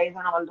frame dies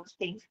and all those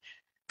things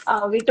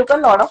we took a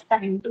lot of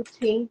time to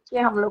think कि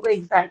हम लोग को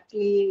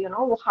exactly,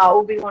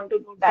 how we want to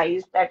do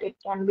dyes that it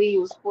can be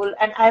useful.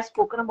 And I've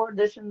spoken about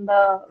this in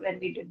the when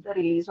we did the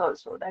release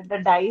also, that the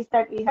dyes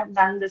that we have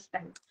done this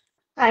time,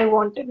 I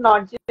wanted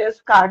not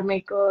just card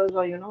makers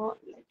or,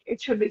 like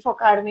it should be for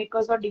card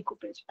makers or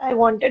decoupage. I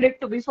wanted it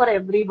to be for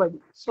everybody.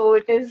 So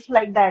it is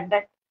like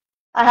that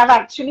I have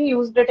actually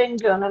used it in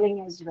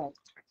journaling as well.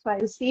 So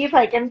I'll see if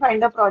I can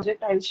find a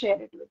project, I'll share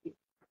it with you.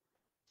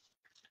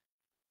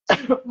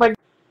 But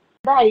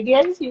the idea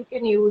is you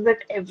can use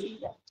it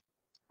everywhere.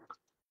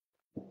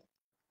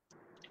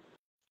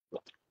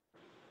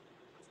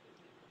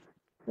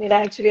 मेरा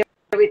actually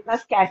अभी इतना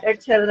scattered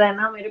चल रहा है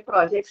ना मेरे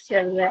projects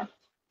चल रहे हैं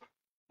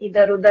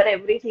इधर उधर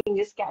everything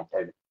is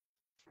scattered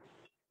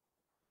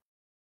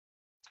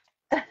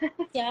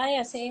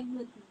Yeah, same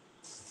with me.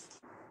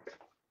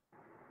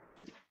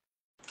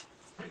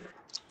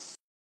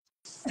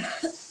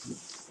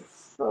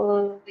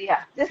 So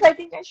yeah, this I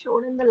think I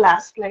showed in the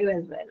last live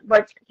as well.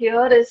 But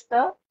here is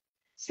the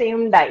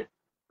same die.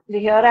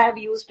 Here I have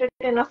used it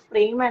in a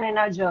frame and in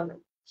a journal.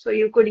 So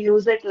you could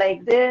use it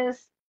like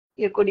this.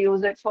 You could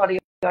use it for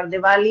your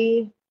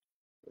Diwali.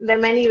 There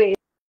are many ways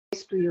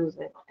to use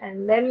it.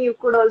 And then you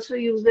could also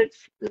use it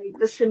like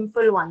the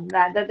simple one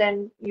rather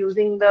than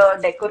using the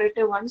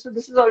decorative one. So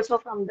this is also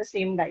from the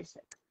same die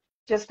set.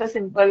 Just a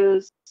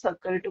simple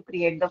circle to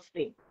create the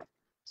frame.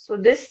 So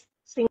this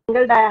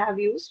single die I have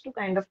used to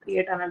kind of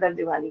create another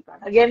Diwali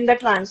card. Again, the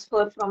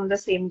transfer from the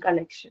same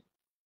collection.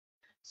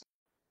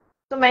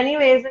 So many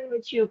ways in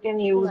which you can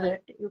use Nice.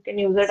 it. You can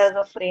use it as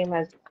a frame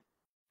as well.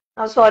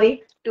 Now,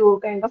 sorry to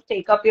kind of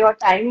take up your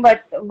time,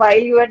 but while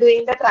you are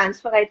doing the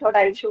transfer, I thought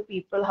I'll show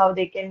people how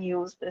they can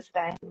use this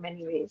die in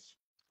many ways.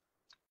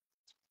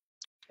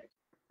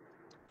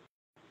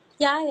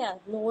 Yeah,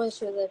 no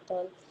issues at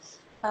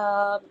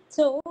all.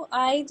 So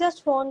I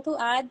just want to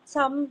add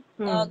some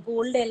Hmm.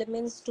 gold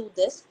elements to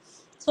this.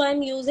 So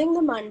I'm using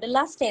the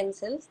mandala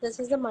stencils. This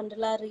is the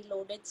mandala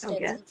reloaded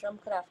Okay. stencil from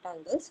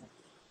CrafTangles,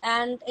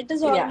 and it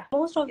is Yeah.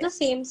 almost of Yeah. the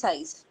same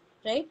size,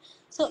 right?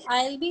 So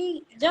I'll be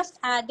just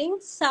adding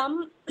some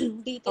Okay.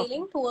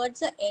 detailing towards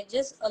the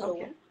edges Okay.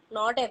 alone,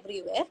 not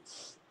everywhere.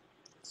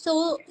 So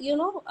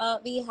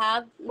we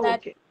have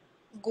that Okay.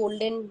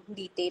 golden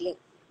detailing.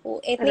 वो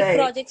ethnic Right.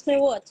 Projects में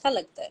वो अच्छा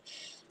लगता है.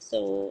 So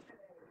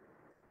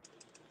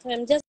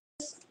I'm just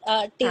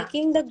Ah,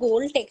 taking the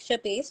gold texture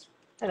paste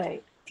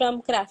right.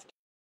 from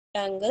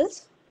CrafTangles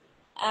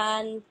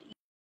and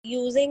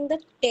using the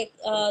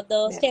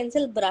Yeah.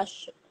 stencil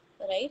brush,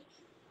 right?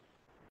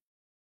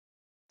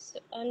 So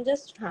I'm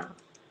just Huh.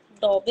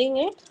 daubing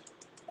it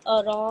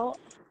around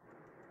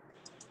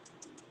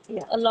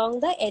Yeah. along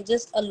the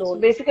edges So alone.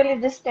 basically,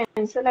 this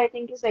stencil I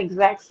think is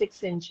exact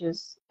 6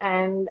 inches,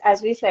 and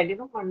as we said,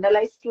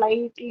 mandala is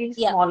slightly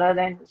Yeah, smaller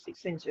than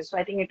 6 inches. So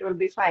I think it will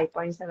be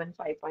 5.7,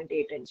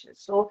 5.8 inches.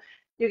 So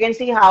you can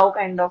see how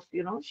kind of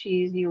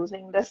she's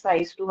using the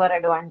size to her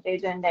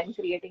advantage and then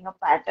creating a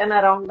pattern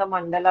around the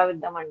mandala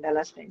with the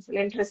mandala stencil.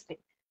 Interesting.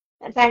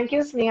 And thank you,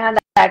 Sneha.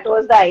 That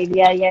was the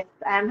idea. Yes,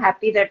 I am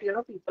happy that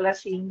people are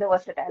seeing the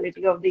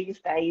versatility of these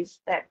dyes.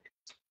 That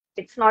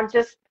it's not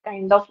just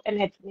kind of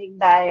an ethnic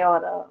dye or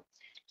a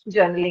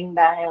journaling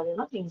dye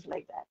or things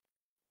like that.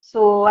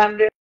 So I'm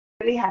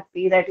really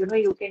happy that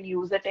you can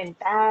use it in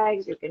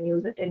tags, you can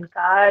use it in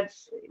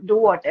cards, do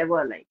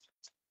whatever, like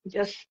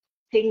just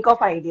think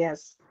of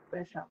ideas.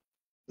 Vaisa.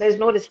 There's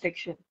no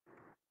restriction.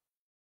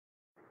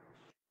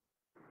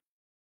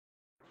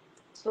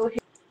 So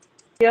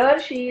here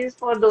she is,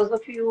 for those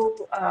of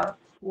you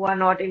who are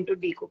not into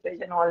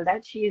decoupage and all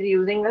that, she is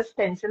using a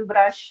stencil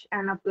brush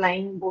and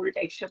applying bold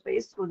texture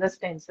paste through the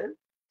stencil.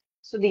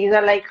 So these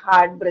are like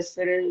hard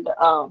bristled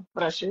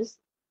brushes,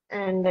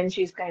 and then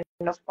she's kind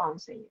of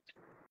pouncing it.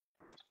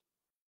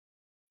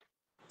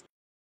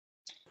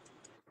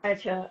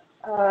 Acha,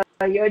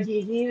 your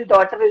Gigi's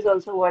daughter is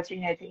also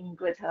watching, I think,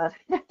 with her.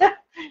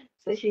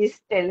 So she's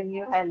telling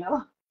you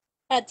hello.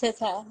 अच्छा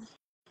था.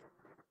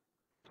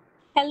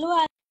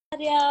 Hello,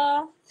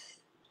 Arya.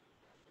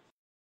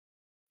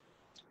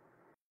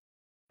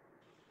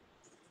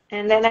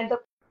 And then at the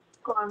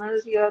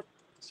corners, you're,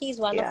 She's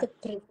one of yeah, the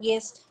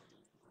prettiest.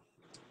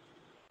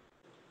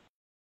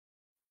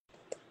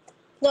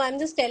 No, I'm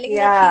just telling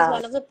that she's yeah,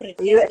 one of the you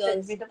prettiest had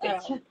sent me girls the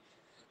picture. around.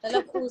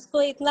 मतलब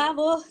उसको इतना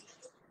वो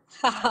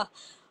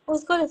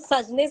उसको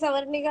सजने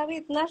संवरने का भी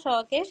इतना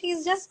शौक है.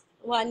 She's just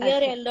 1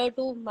 year Acha, elder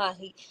to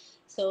Mahi,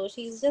 so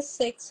she's just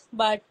 6,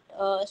 but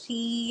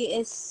she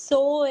is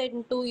so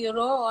into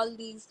all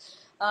these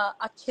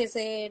अच्छे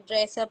से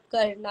dress up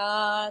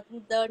करना,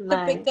 the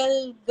nice.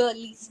 typical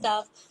girly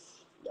stuff,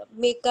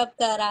 makeup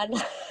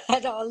कराना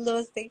and all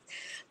those things.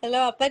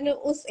 मतलब अपन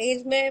उस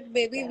एज में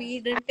maybe Yeah, we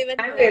didn't even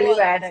I'm know really all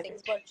bad those at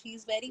things, it. but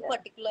she's very Yeah.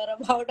 particular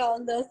about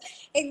all those.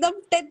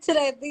 एकदम touch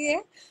रहती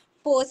है.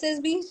 Possess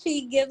भी she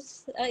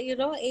gives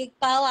एक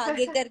पाव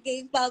आगे करके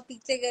एक पाव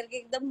पीछे करके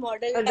एकदम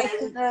model But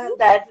type.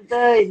 that's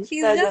the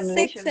She's Insta just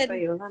 6 generation for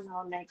and you, no?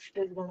 Now next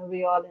is gonna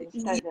be all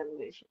Insta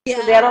generation.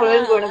 So they are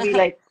always gonna be yeah,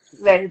 like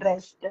well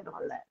dressed and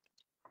all that.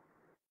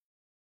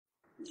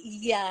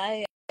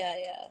 yeah,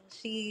 yeah.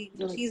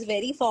 Good. She's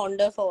very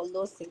fond of all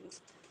those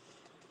things.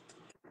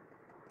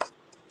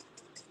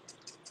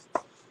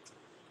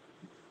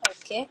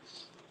 Okay.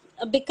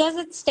 Because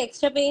it's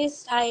texture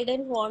based, I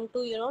didn't want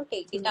to,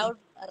 take it out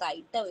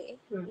right away.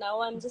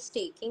 Now I'm just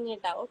taking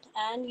it out,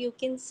 and you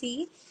can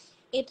see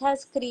it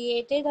has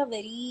created a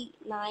very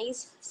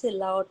nice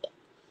silhouette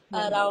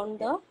around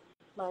the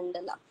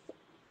mandala.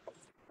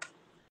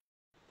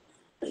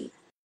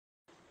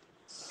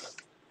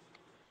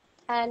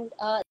 And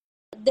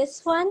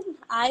this one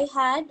I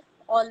had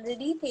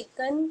already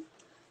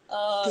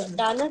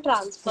done a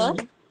transfer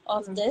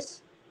of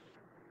this,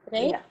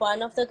 right?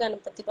 One of the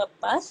Ganapati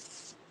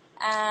Bappas,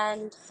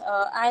 and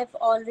I've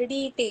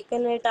already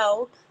taken it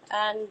out,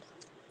 and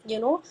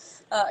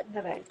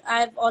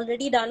I've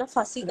already done a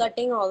fussy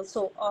cutting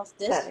also of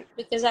this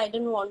because I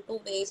didn't want to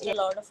waste a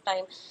lot of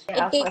time.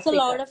 It takes a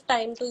lot of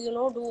time to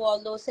do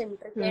all those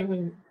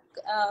intricate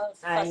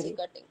fussy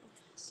cutting.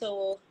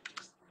 So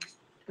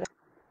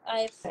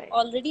I've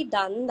already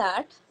done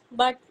that,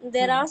 but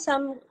there are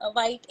some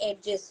white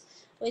edges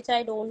which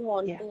I don't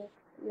want to,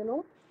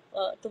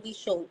 to be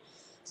shown.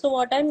 So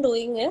what I'm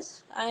doing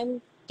is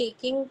I'm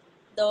taking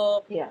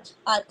the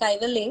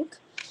archival ink,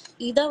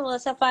 either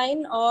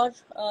VersaFine or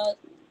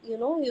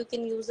you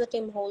can use the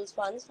Tim Holtz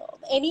ones,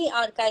 any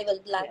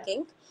archival black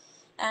ink,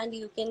 and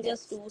you can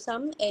just do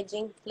some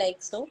edging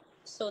like so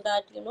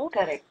that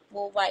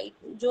वो white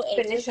जो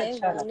edges है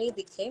वो नहीं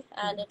दिखे,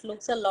 and it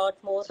looks a lot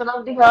more. So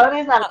now here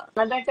is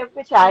another tip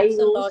which I Looks a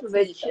use, lot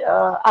which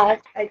neater. I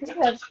think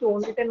I have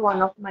shown it in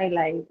one of my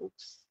live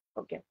books.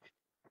 Okay.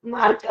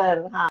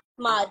 Marker. So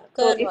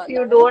Marker if you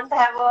वाला है. don't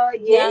have a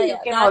you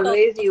can That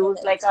always also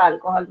use like helps. an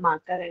alcohol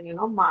marker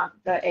and mark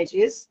the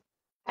edges,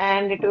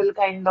 and it will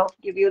kind of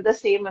give you the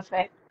same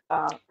effect.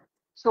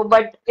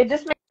 But it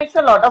just makes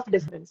a lot of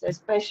difference,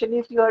 especially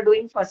if you are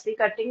doing fussy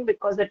cutting,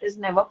 because it is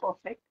never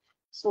perfect.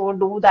 So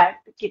do that.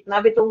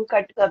 कितना भी तुम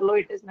cut कर लो,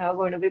 it is never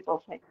going to be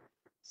perfect.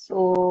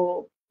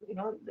 So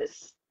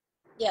this.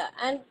 Yeah,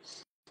 and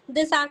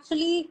this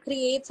actually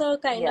creates a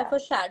kind of a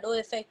shadow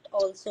effect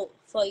also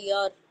for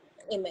your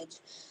image.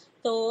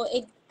 So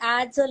it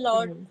adds a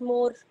lot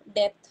more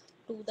depth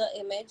to the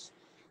image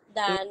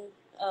than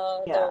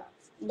the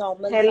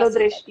normal Hello, fussy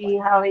cut Drishti.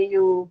 one. How are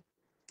you?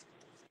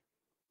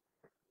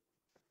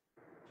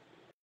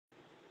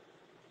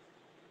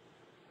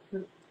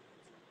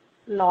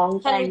 Long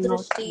Hello, time no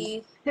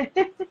see.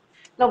 Drishti.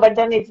 No, but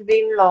then it's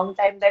been long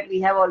time that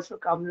we have also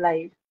come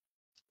live.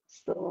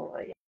 So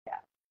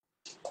yeah.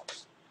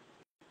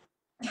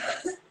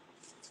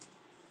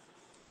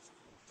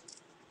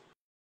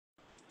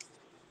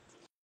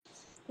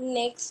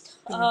 Next,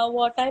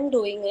 what I'm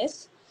doing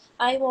is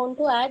I want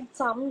to add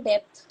some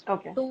depth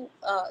to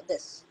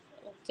this.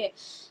 Okay,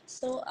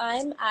 so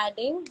I'm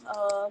adding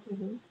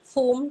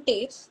foam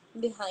tapes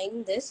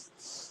behind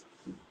this,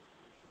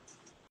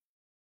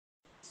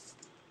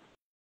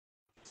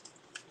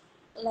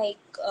 like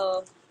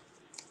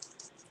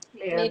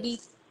maybe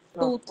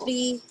Layers.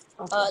 2-3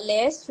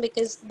 layers,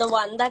 because the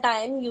one that I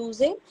am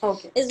using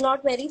is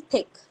not very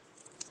thick.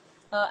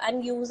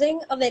 I'm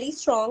using a very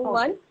strong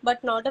one,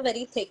 but not a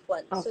very thick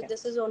one. So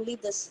this is only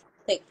this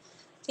thick.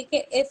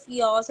 Okay, if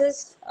yours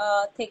is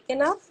thick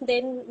enough,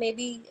 then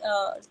maybe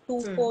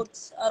 2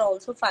 coats are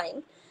also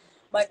fine.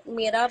 But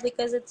mera,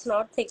 because it's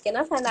not thick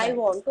enough and I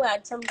want to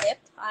add some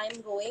depth,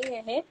 I'm going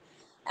ahead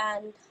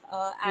and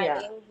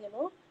adding,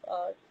 2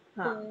 or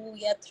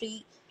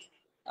 3.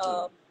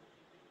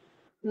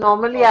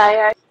 Normally, I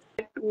add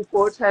 2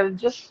 coats. I was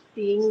just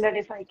seeing that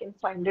if I can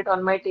find it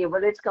on my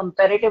table. It's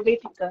comparatively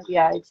thicker.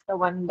 Yeah, it's the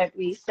one that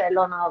we sell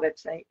on our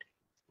website.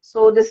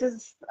 So this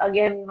is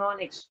again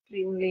not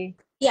extremely.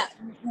 Yeah,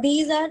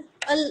 these are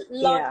a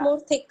lot more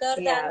thicker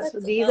than So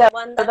the these are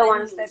one that the I'm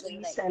ones that using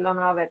we right sell now. on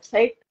our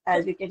website.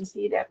 As you can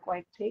see, they're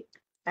quite thick,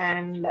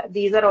 and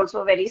these are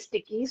also very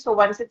sticky. So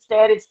once it's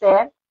there, it's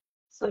there.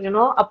 So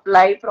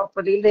apply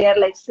properly. They are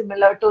like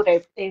similar to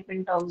red tape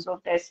in terms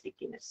of their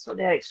stickiness. So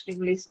they're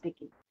extremely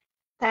sticky.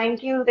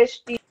 Thank you,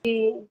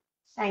 Rishti.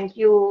 Thank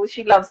you.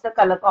 She loves the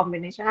color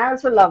combination. I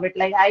also love it.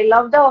 Like I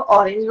love the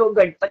orange wo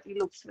Gadpati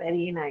looks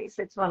very nice.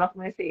 It's one of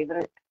my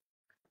favorite.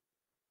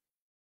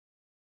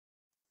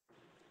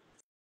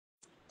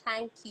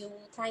 Thank you,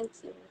 thank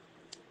you.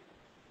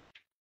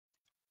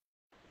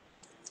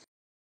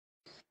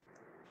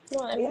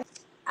 No, I'm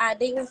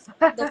adding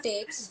the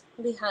tapes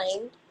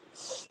behind,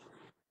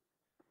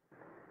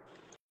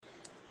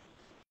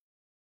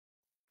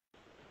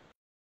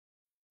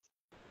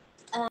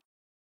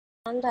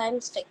 and I'm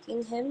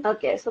sticking him.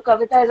 Okay, so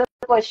Kavita has a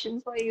question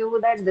for you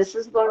that this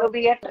is going to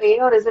be a tray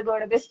or is it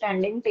going to be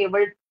standing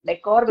table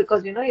decor?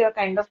 Because you're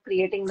kind of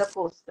creating the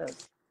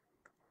posters.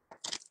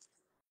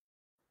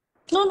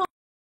 No, no,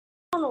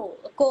 no.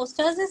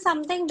 Coasters is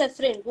something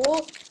different. वो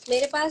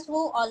मेरे पास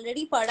वो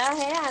already पड़ा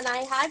है, and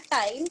I had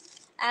time,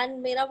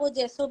 and मेरा वो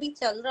जैसो भी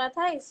चल रहा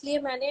था, इसलिए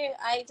मैंने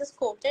I just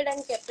coated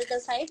and kept it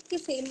aside कि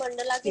same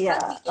mandala के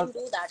साथ we can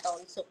do that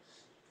also.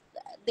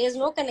 There's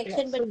no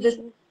connection So this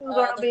between is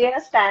going to the be two.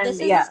 a stand, This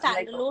is a like a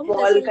standalone. This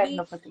wall will kind be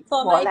of a thing,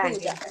 for wall my hanging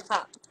puja. thing.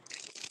 हाँ.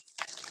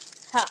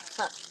 हाँ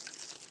हाँ.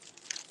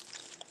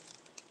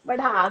 But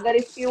agar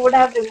if you would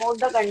have removed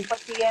the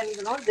Ganpati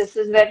and this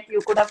is where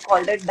you could have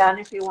called it done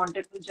if you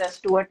wanted to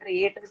just do a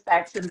tray. It is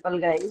that simple,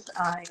 guys.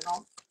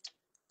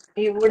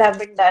 You would have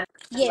been done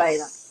by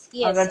now. Yes,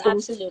 yes, अगर तुम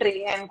सिर्फ absolutely.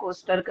 tray and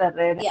coaster कर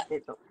रहे Yeah. रहते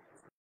तो.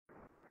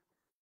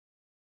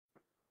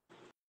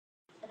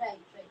 Right,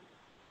 right.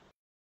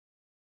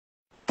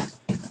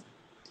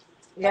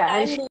 But Yeah,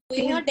 and I'm doing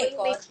she's a doing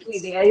decor mixed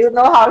piece. media. You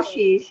know how So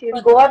she'll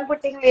for go on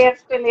putting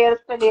layers पे layers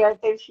पे layers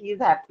till she's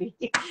happy.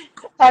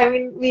 I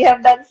mean, we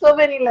have done so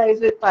many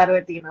lives with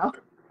Parvati now.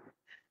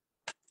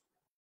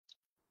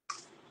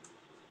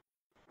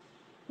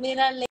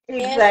 मेरा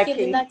layers के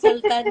बिना Exactly.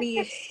 चलता नहीं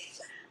है.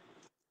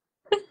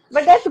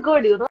 But that's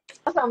good,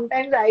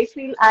 Sometimes I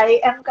feel I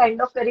am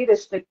kind of very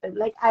restricted.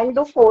 Like I'll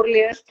do 4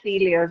 layers, 3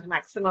 layers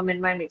maximum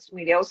in my mixed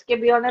media. उसके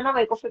beyond है ना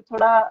मेरे को फिर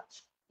थोड़ा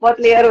बहुत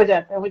layer हो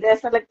जाता है. मुझे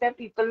ऐसा लगता है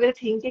people will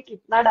think कि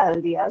कितना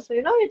डाल दिया.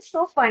 So it's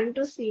so fun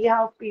to see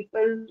how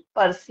people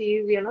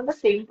perceive the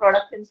same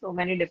product in so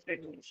many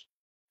different ways.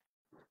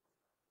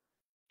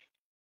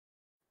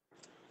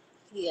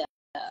 Yeah.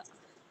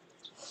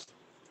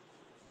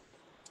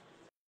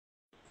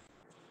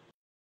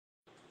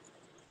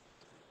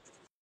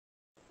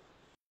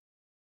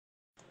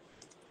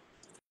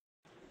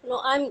 No,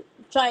 I'm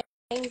trying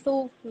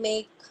to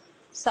make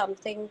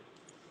something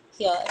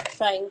here,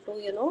 trying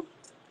to,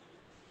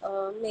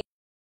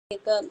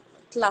 make a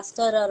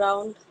cluster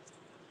around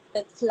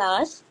with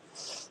flowers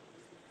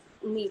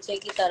नीचे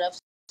की तरफ.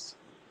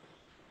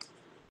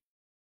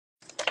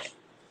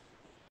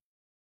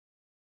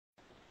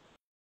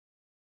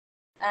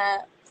 Uh,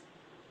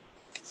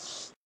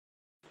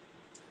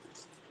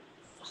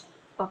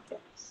 Okay,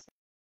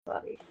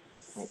 sorry.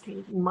 I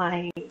think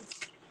my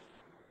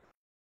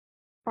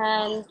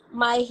and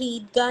my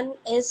heat gun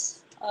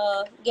is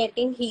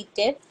getting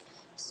heated.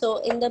 So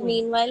in the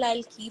meanwhile,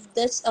 I'll keep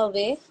this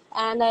away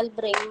and I'll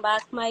bring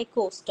back my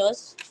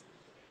coasters,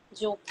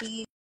 जो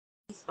कि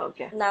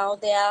okay, now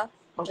they are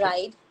okay.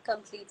 dried,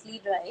 completely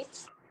dried.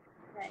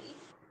 Right.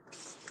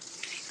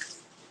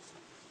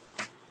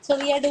 So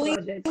we are doing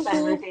Project two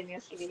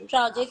simultaneously.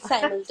 projects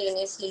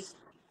simultaneously,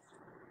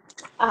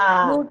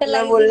 मैं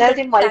utilizing बोलना the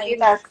थी time.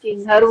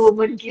 Multitasking हर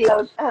woman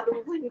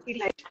की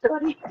life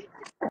story.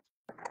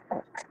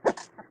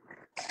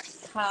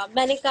 हाँ,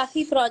 मैंने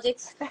काफी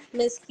projects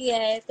miss किया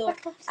है तो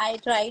आई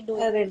ट्राई अरे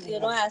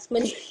डूइंग नहीं. As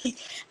many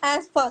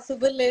as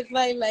possible in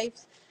my life.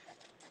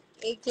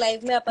 एक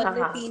लाइफ में अपन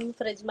ने हाँ, 3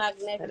 फ्रिज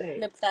मैग्नेट राइट.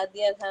 निपटा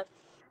दिया था.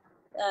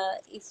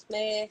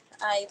 इसमें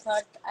I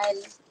thought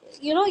I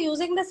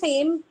using the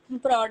same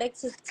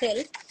products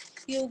itself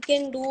you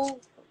can do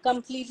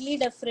completely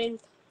different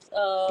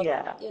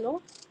Yeah,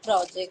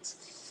 projects.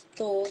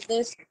 So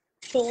this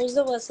shows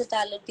the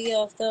versatility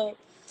of the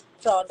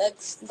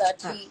products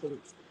that we absolutely.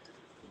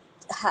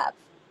 have.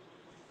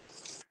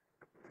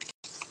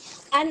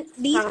 And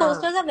these हाँ.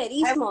 coasters are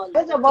very I small,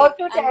 was okay? about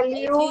to And tell if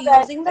you you're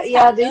that using the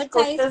yeah, these standard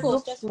size coasters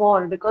look coasters,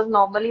 small because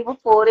normally वो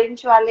 4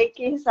 inch वाले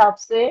के हिसाब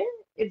से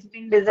it's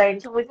been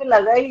designed. So मुझे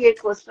लगा ये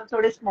coaster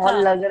थोड़े small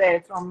हाँ, लग रहे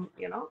हैं from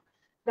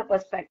the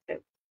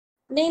perspective.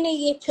 नहीं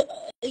नहीं,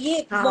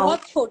 ये हाँ,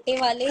 बहुत छोटे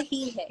वाले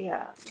ही है.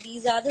 yeah,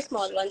 These are the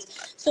small ones.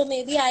 So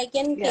maybe I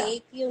can yeah,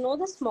 take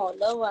the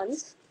smaller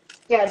ones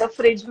yeah, the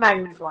fridge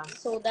magnet ones.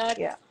 so that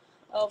Yeah.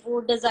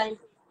 वो design.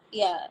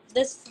 Yeah,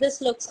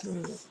 this looks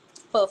Hmm.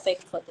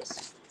 perfect for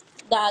this.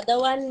 The other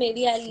one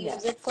maybe I'll Yeah.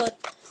 use it for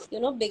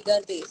bigger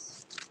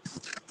base.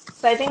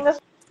 So I think the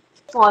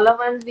smaller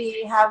ones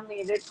we have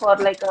made it for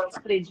like a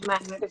fridge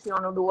magnet if you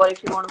want to do, or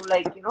if you want to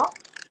like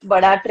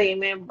bada tray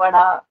mein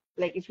bada,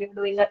 like if you're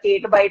doing a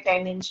 8 by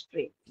 10 inch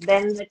tray,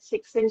 then that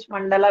 6 inch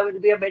mandala will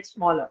be a bit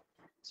smaller.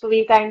 So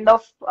we kind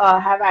of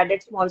have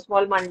added small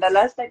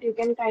mandalas that you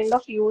can kind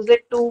of use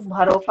it to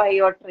bharofy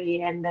your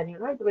tray, and then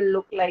it will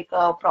look like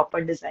a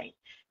proper design.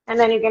 And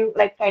then you can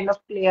like kind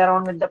of play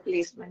around with the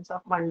placements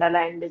of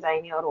mandala and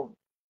design your own.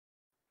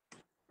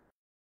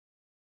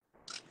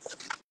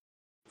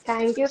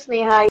 Thank you,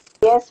 Sneha.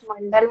 Yes,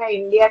 Mandala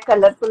India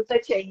colorful to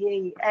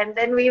chahiye hi. And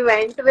then we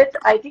went with,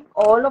 I think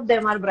all of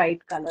them are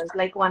bright colors.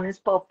 Like one is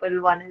purple,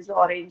 one is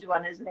orange,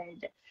 one is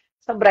red.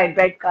 Some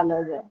bright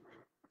colors hai,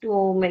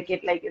 to make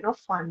it like,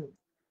 fun.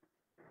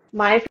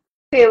 My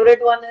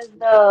favorite one is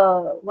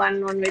the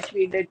one on which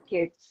we did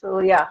kids. So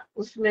yeah,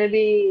 usme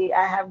bhi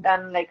I have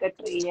done like a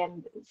tree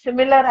and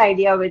similar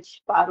idea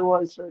which Paru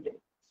also did.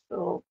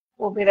 So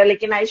वो मेरा,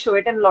 लेकिन I show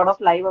it in a lot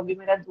of live. अभी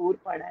मेरा दूर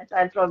पड़ा है, so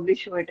I'll probably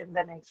show it in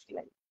the next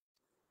live.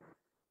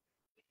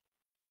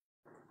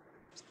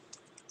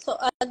 So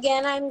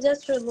again, I'm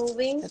just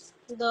removing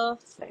the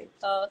Right.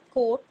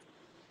 coat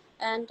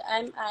and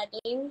I'm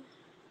adding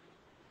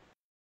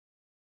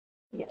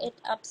Yeah. it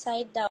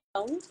upside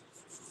down.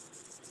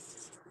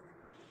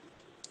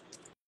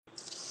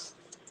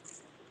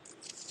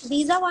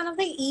 These are one of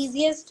the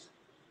easiest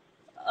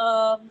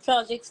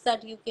projects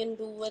that you can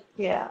do with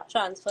Yeah.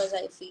 transfers,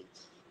 I feel.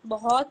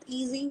 बहुत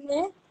easy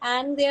है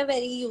and they are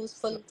very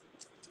useful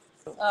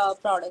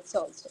products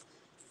also.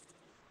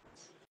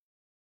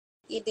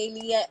 ये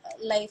daily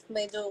life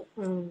में जो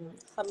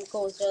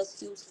हमको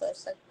just use कर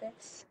सकते हैं.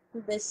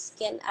 This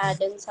can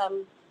add in some,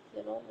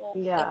 वो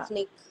Yeah.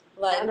 ethnic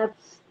And vibe, a coat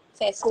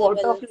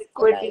festival of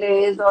liquid vibe where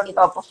glaze you on can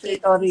top of it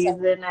take or these out.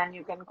 resin and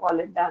you can call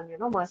it done,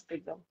 must be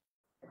done.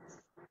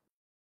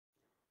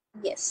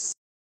 Yes.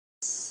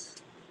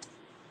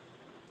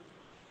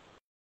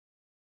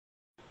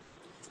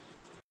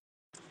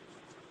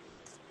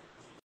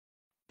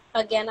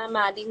 Again, I'm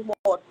adding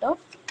water.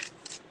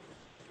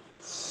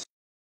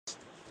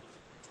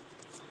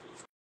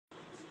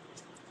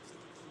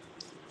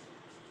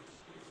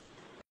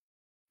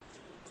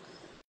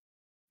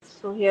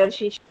 So here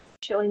she's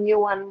showing you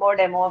one more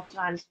demo of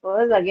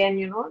transfers.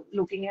 Again,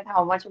 looking at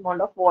how much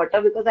amount of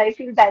water, because I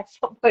feel that's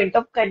a point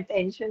of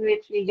contention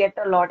which we get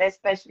a lot,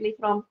 especially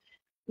from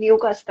new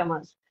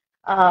customers.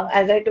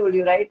 As I told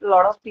you, right, a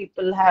lot of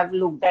people have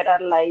looked at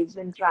our lives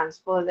and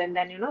transfers and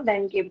then,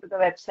 then came to the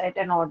website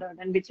and ordered.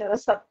 And bichara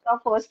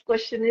sabka first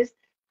question is,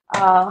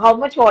 how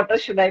much water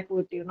should I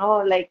put?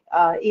 Like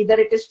either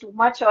it is too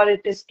much or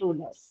it is too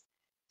less.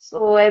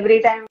 So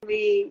every time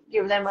we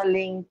give them a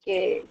link,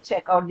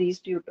 check out these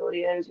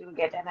tutorials, you'll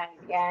get an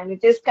idea. And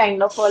it is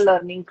kind of a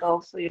learning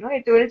curve. So,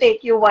 it will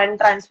take you one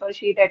transfer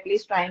sheet, at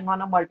least trying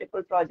on a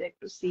multiple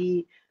project to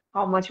see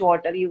how much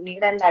water you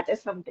need. And that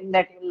is something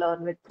that you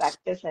learn with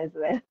practice as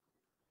well.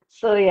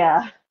 So,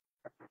 yeah.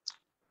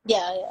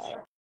 Yeah.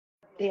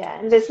 Yeah.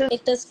 And this is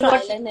It is what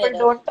trial and people error.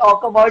 don't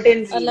talk about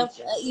in मतलब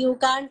reels.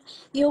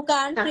 you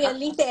can't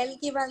really tell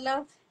कि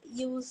मतलब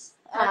use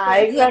Ah,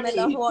 20 ml of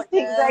exactly, water,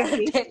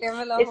 exactly. 10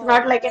 ml of It's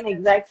not like water. an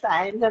exact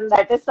science, and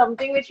that is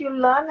something which you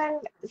learn.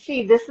 And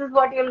see, this is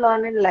what you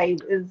learn in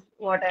life, is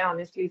what I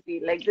honestly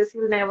feel. Like this,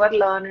 you'll never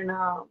learn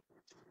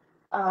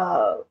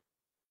uh,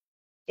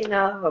 in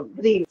a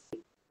reel.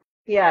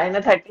 Yeah, in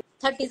a 30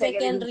 30-second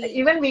second reel. reel.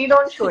 Even we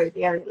don't show it.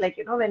 Yeah,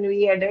 like when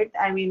we edit,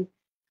 I mean,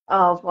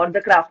 for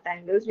the craft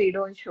angles, we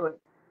don't show it.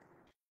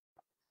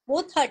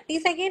 वो 30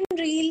 second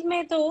reel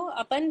में तो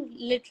अपन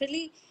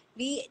literally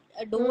we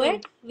do Hmm.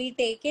 it, we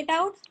take it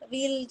out,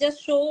 we'll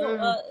just show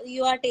Hmm.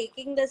 you are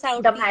taking this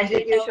out, The peeling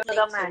magic, it you show out the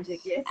like so,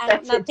 magic. Yes, and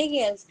that's it. nothing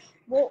else.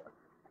 वो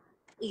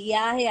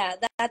yeah,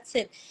 that's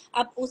it.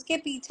 अब उसके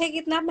पीछे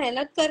कितना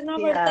मेहनत करना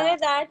पड़ता Yeah, है,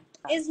 that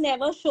is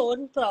never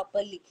shown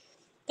properly.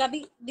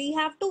 कभी we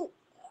have to,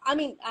 I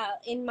mean,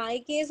 in my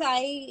case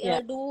I yeah.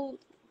 do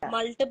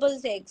multiple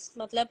checks.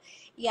 मतलब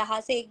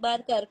यहाँ से एक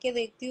बार करके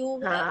देखती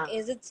हूँ, हाँ,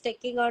 is it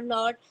sticking or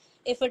not.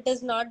 If it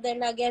is not,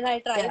 then again I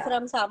try yeah.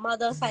 from some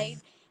other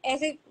side.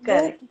 ऐसे वो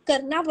Correct.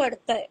 करना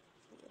पड़ता है,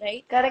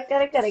 right?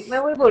 करेक्ट मैं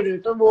वही बोल रही हूँ,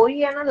 तो वो ही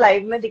है ना,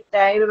 लाइव में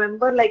दिखता है.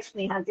 रिमेम्बर लाइक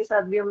स्नेहा के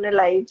साथ भी हमने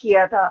लाइव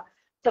किया था,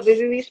 तभी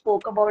भी we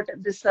spoke about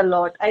this a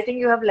lot. I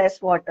think you have less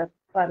water,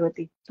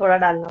 Parvati, थोड़ा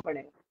डालना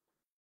पड़ेगा.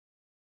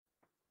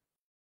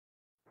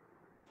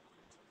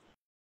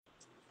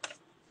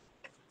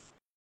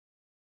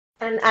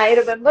 एंड आई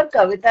रिमेम्बर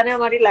कविता ने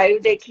हमारी लाइव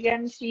देखी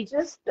and she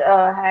just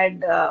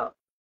had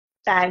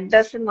tagged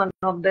us in one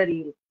of the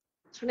reel.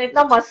 उसने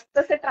इतना मस्त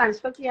से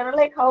ट्रांसफर किया ना,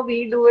 like how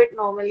we do it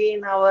normally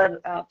in our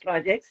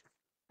projects.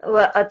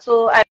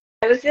 So I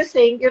was just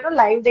saying,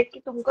 live देख के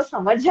तुमको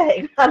समझ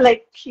जाएगा.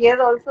 Like she has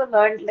also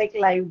learned like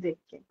live देख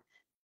के.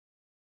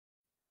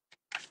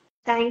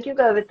 Thank you,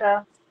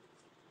 Kavita.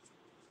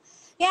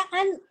 Yeah,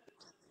 and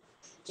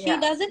she Yeah,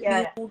 does it yeah,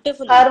 yeah.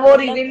 beautifully. हर वो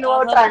मतलब reveal वो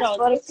her transfer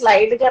projects,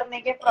 slide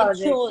करने के it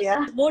projects, shows,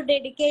 yeah. वो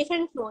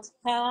dedication shows.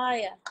 हाँ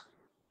यार.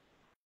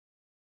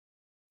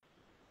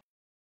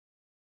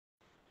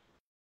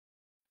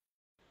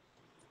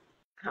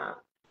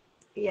 हाँ,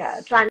 yeah.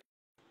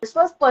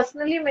 Transfers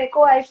personally मेरे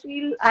को I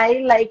feel I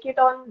like it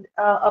on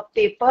a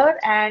paper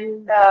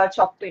and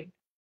chalk pen.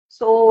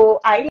 So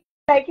I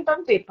like it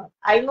on paper.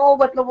 I know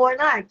मतलब वो है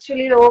ना,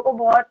 actually लोगों को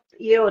बहुत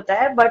ये होता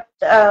है, but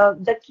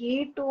the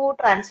key to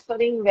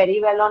transferring very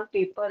well on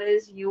paper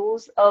is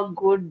use a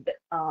good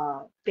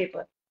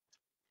paper.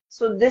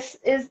 So this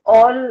is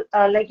all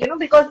like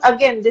because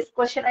again this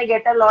question I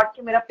get a lot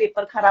कि मेरा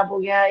पेपर खराब हो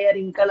गया या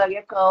wrinkle आ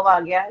गया, curve आ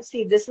गया.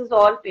 See, this is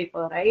all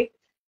paper, right?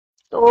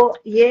 तो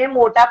ये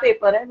मोटा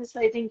पेपर है. This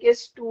I think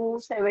is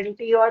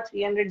 270 or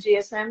 300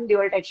 GSM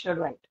dual textured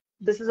white.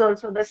 This is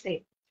also the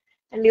same.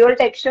 And dual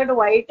textured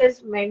white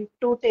is meant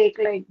to take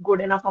like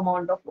good enough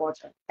amount of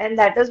water. And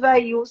that is why I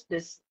use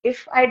this.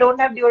 If I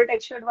don't have dual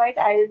textured white,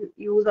 I'll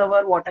use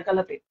our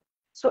watercolor paper.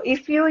 So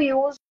if you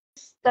use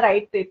the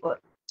right paper,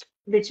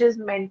 which is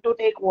meant to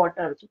take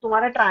water, so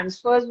तुम्हारा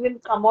transfers will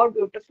come out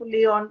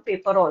beautifully on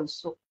paper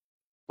also.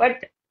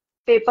 But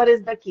paper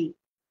is the key.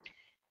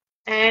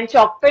 And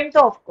chalk pen,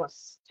 so of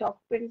course, chalk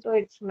pen, so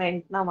it's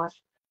meant na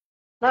must.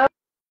 Now,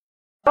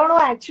 I don't know,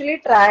 actually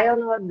try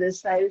on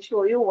this. I'll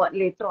show you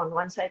later on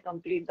once I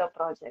complete the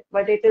project.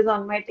 But it is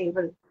on my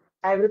table.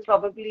 I will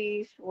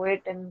probably show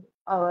it in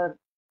our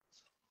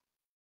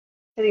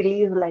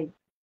release live.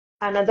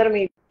 Another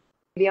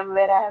medium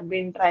where I have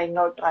been trying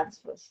out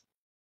transfers.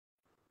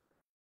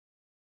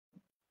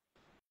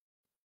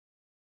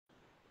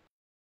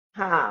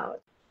 हाँ,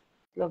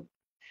 मतलब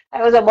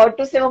I was about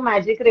to say वो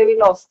magic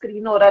reveal off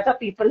screen हो रहा था.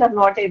 People are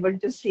not able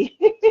to see.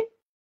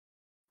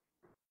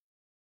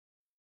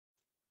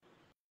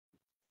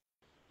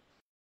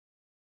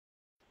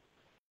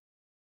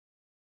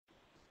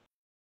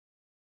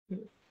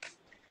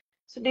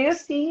 So do you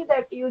see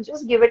that you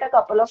just give it a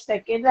couple of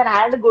seconds and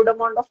add a good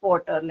amount of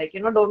water? Like,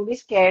 don't be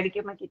scared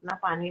कि मैं कितना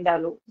पानी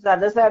डालूं.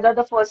 ज़्यादा से ज़्यादा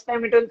the first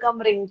time it will come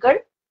wrinkled.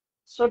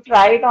 So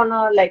try it on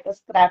a like a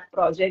scrap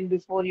project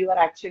before you are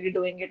actually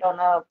doing it on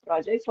a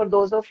project. For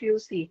those of you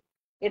see,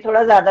 ये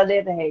थोड़ा ज़्यादा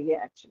देर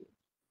रहेगा actually.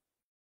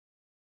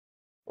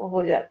 वो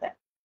हो जाता है.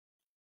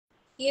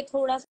 ये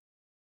थोड़ा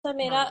सा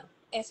मेरा हाँ.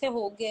 ऐसे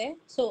हो गया है,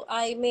 so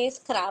I may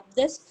scrap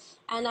this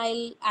and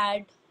I'll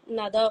add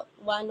another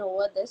one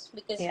over this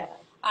because Yeah.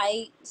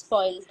 I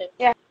spoiled it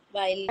Yeah.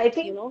 while I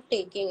think.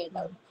 taking it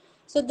out.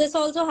 So this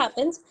also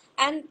happens,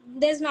 and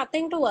there's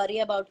nothing to worry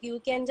about. You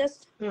can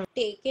just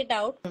take it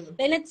out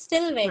when it's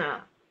still wet.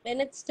 हाँ.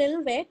 When it's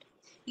still wet,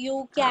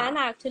 you can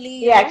हाँ. actually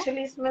ये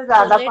actually इसमें pull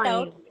ज़्यादा it पानी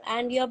out हो गया.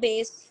 and your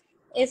base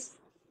is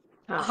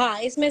हाँ.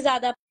 हाँ इसमें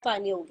ज़्यादा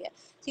पानी हो गया.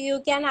 So you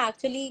can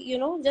actually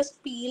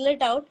just peel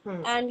it out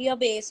and your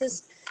base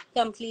is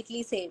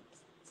completely saved.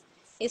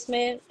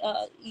 इसमें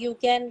you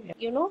can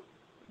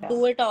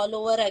do it all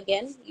over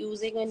again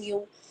using a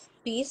new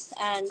piece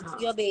and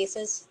हाँ. your base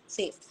is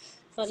safe.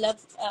 मतलब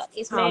हाँ,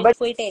 इसमें but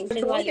कोई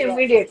tension do it वाली बात नहीं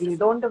immediately.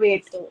 Don't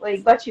wait. तो वो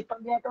एक बार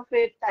चिपक गया तो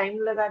फिर टाइम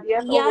लगा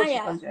दिया तो वो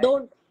या चिपक जाएगा.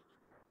 don't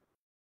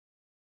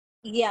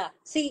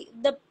see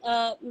the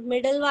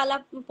middle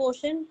वाला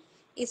portion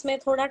इसमें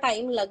थोड़ा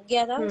टाइम लग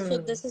गया था, so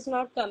this is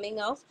not coming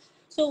off.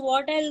 So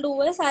what I'll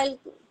do is I'll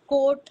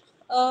coat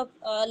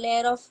a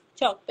layer of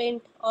chalk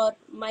paint or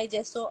my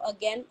gesso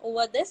again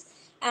over this,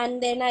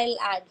 and then I'll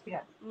add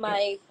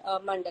my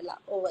mandala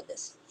over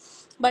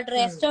this. But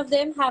rest of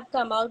them have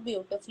come out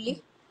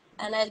beautifully,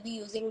 and I'll be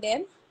using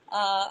them.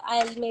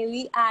 I'll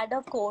maybe add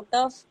a coat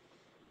of,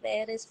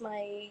 where is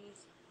my,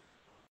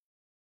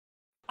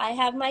 I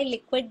have my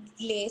liquid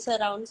glaze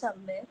around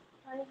somewhere.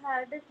 I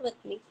had it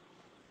with me.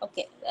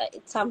 Okay,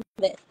 it's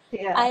somewhere.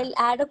 Yeah, I'll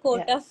add a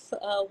coat yeah.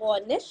 of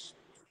varnish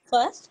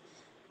first,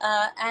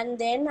 and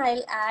then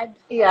I'll add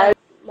Yeah,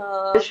 a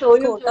I'll show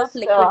you coat of just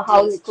liquid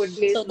how glaze. liquid So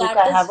glaze look. that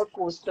I have is a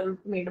coaster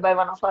made by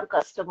one of our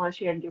customers.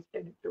 She had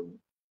gifted it to me.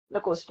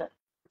 The coaster.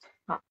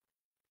 Huh.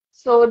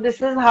 So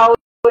this is how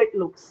it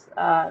looks.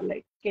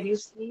 Like, can you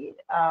see?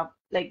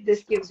 Like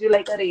this gives you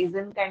like a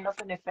raisin kind of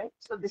an effect.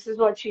 So this is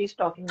what she's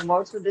talking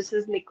about. So this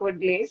is liquid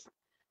glaze.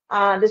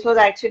 This was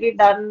actually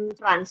done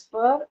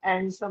transfer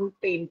and some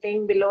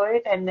painting below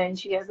it, and then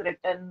she has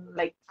written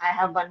like I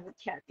have one with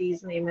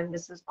Khyati's name and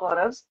this is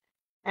Kaurav's,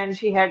 and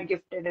she had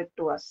gifted it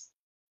to us.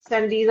 So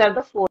and these are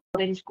the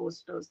 4-inch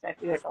coasters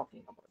that we are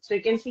talking about. So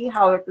you can see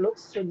how it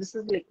looks. So this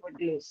is liquid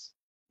glaze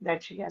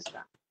that she has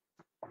done.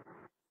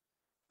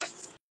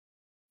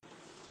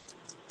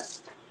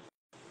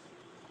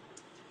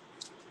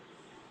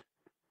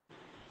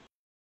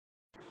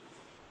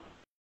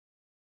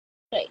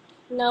 right.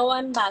 Now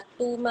I'm back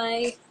to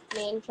my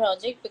main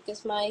project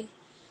because my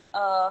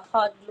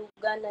hot glue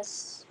gun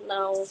is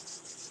now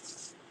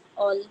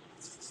all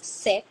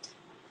set.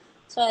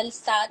 So I'll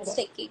start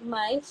sticking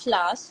my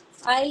flowers.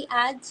 I'll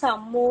add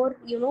some more,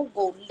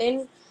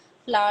 golden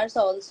flowers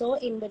also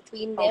in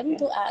between them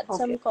to add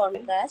some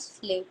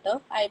contrast later.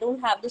 I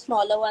don't have the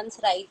smaller ones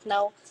right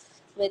now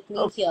with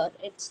me here.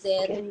 It's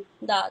there in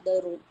the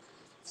other room.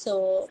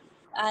 So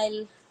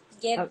I'll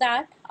get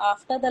that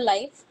after the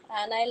live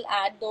and I'll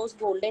add those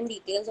golden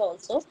details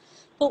also.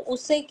 So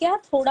उससे क्या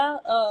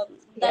थोड़ा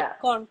that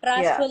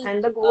contrast will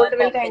And the gold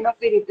will pop in, kind of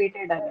be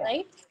repeated again.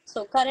 right?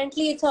 So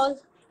currently it's all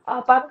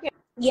Parv,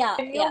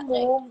 can you right.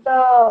 move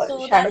the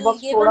So shadow that'll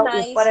box give a थोड़ा ऊपर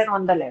nice. and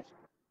on the left?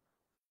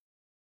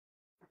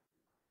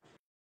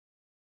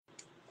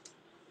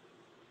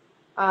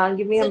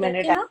 Give me Is a it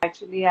minute. okay now?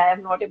 Actually, I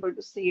am not able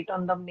to see it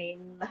on the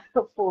main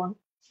phone,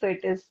 so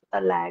it is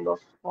a lag of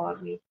for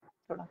me.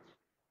 थोड़ा.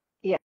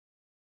 Yeah,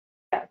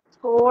 yeah.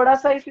 थोड़ा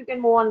सा if you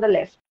can move on the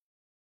left.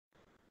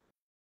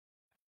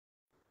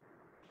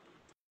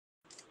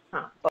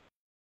 हाँ,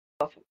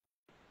 perfect.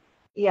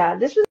 Yeah,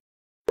 this is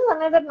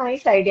another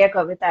nice idea,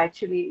 Kavita,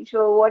 actually.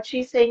 So what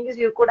she's saying is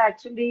you could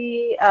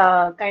actually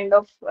kind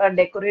of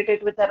decorate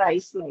it with a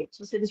rice light.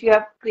 So since you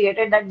have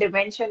created that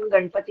dimension,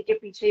 Ganpati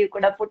ke piche, you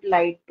could have put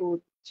light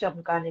to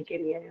chamkane ke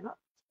liye.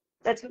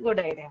 That's a good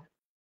idea.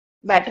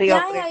 Battery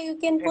Yeah, operated you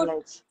can put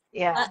lights.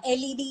 Yeah,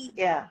 LED,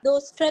 yeah,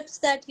 those strips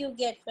that you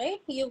get,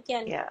 right?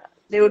 yeah.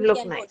 They would You look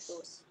can put nice.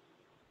 those.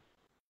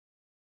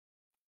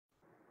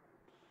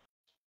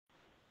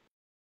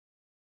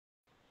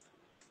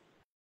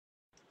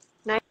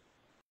 Nice,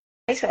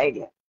 nice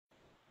idea.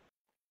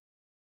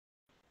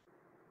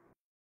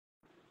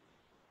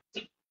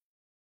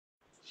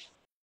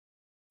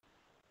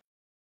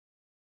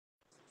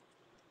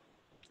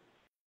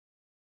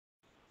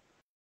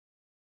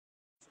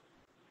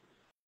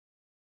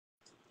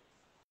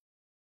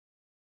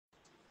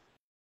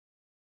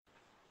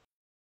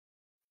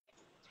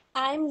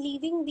 I'm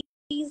leaving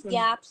these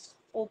gaps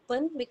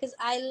open because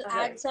I'll add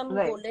Right, some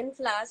right. golden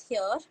flowers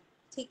here,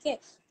 okay,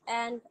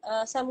 and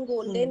some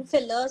golden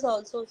fillers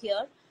also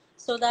here,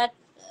 so that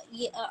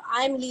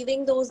I'm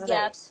leaving those Right.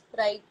 gaps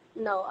right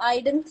now. I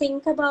didn't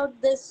think about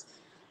this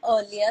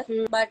earlier,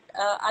 but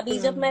अभी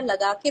जब मैं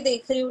लगा के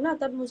देख रही हूँ ना,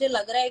 तब मुझे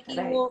लग रहा है कि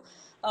वो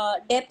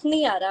depth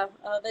नहीं आ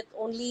रहा with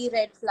only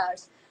red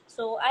flowers.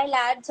 So I'll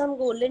add some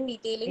golden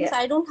detailings. Yeah,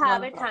 I don't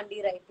have no it problem.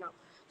 handy right now.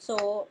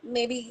 So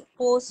maybe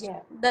post Yeah,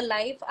 the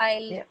live,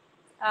 I'll yeah,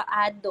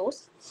 add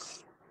those,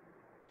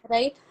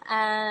 right?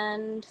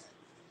 And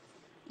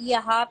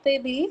यहाँ पे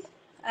भी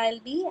I'll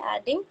be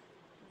adding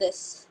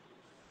this.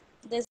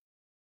 This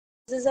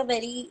is a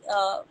very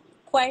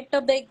quite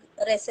a big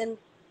resin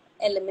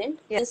element.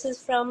 yeah, This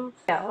is from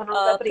yeah. One of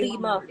the prima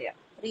Prima, mold. Yeah.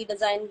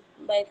 redesigned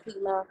by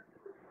Prima.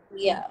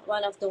 Yeah,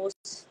 one of those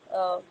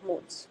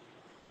modes,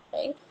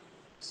 right?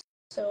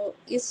 So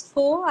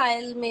इसको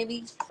I'll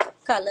maybe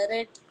color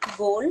it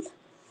gold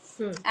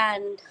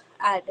and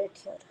add it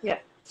here. Yeah.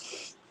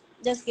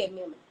 Just give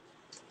me a minute.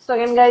 So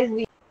again, guys,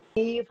 we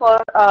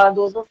for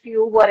those of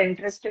you who are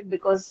interested,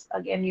 because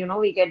again,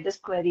 we get this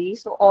query.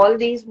 So all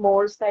these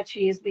molds that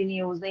she has been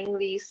using,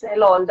 we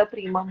sell all the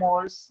Prima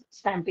molds,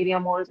 Stamperia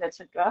molds,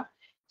 etc.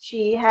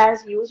 She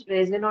has used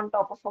resin on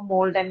top of a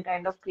mold and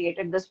kind of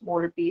created this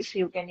mold piece.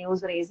 You can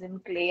use resin,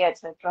 clay,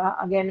 etc.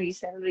 Again, we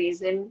sell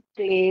resin,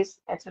 clays,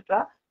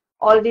 etc.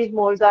 All these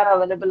molds are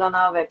available on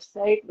our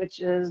website, which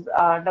is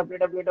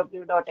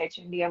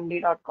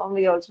www.hdmd.com.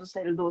 We also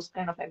sell those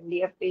kind of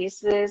MDF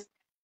bases,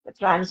 the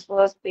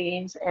transfers,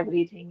 paints,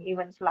 everything,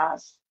 even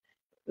flowers.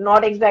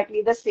 Not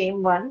exactly the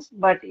same ones,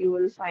 but you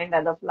will find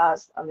other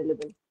flowers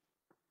available.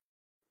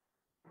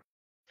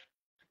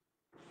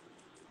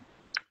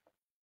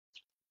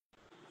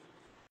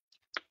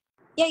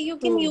 Yeah, you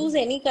can use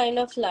any kind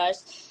of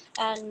flowers,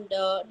 and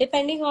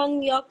depending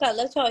on your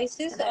color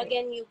choices, Right.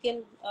 again you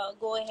can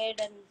go ahead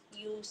and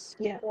use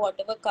Yeah.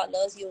 whatever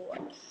colors you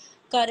want.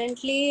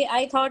 Currently,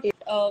 I thought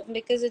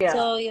because it's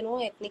Yeah. a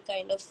ethnic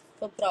kind of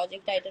a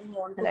project, I didn't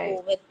want to go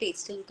Right. with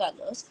pastel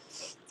colors.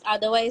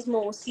 Otherwise,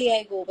 mostly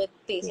I go with Yeah.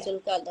 pastel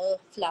color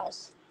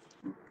flowers.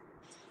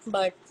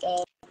 But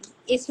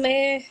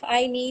इसमें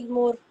I need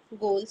more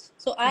golds.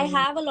 So I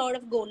have a lot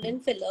of golden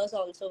fillers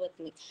also with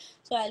me.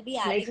 So I'll be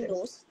Makes adding sense.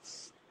 those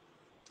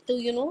to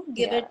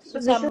give Yeah. it So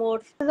this some more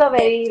is a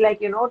very,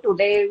 depth. like,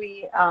 today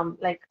we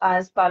like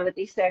as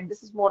Parvati said,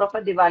 this is more of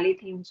a Diwali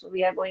theme. So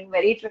we are going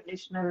very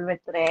traditional with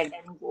red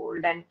and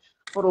gold and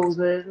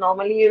roses.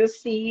 Normally you'll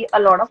see a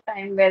lot of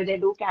time where they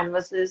do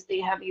canvases, they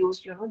have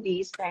used,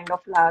 these kind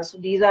of flowers. So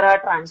these are our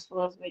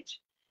transfers which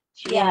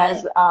she Yeah.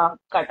 has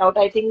cut out.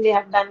 I think they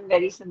have done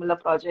very similar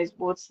projects,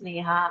 both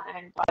Sneha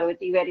and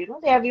Parvati, where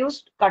they have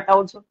used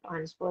cutouts of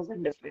transfers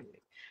in different ways.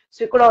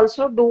 So you could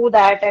also do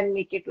that and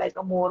make it like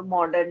a more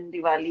modern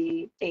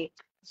Diwali take.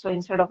 So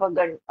instead of a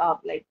gun,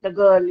 like the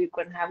girl, you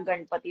can have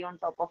Ganpati on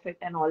top of it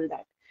and all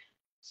that.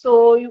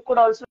 So you could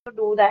also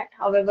do that.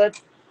 However,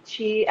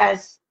 she,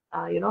 as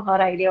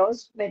her idea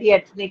was very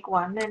ethnic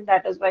one, and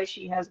that is why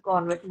she has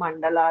gone with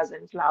mandalas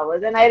and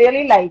flowers. And I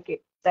really like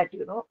it that,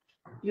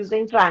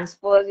 using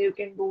transfers, you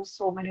can do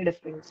so many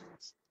different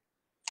things.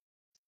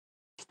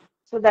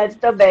 So that's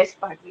the best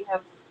part.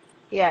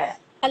 Yeah.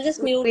 I'll just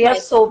So mute we have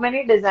myself. so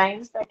many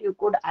designs that you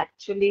could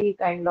actually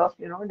kind of,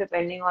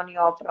 depending on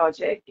your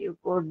project, you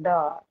could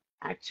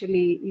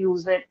actually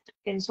use it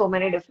in so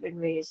many different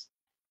ways.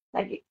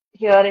 Like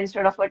here,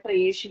 instead of a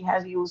tree, she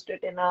has used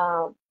it in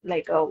a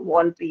like a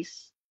wall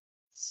piece.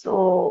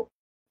 So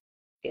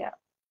yeah,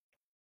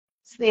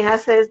 Sneha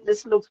says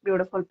this looks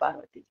beautiful,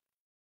 Parvati.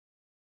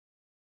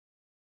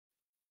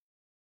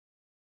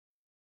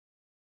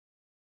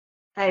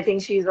 I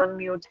think she's on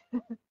mute.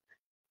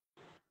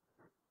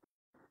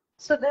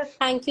 So this,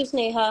 Thank you,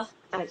 Sneha.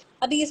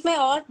 अभी इसमें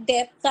और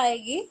depth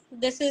आएगी.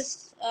 This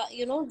is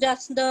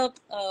just the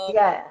yeah,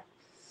 right,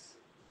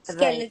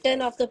 skeleton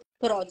right. of the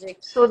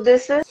project. So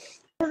this is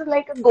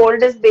like a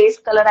goldish base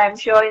color. I'm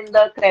sure in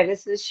the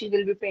crevices she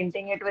will be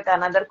painting it with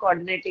another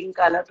coordinating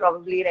color,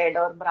 probably red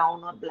or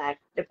brown or black,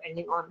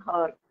 depending on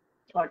her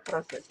thought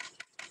process.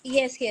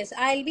 Yes, yes.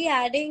 I'll be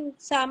adding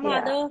some Yeah,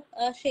 other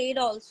shade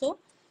also,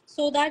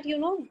 so that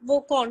वो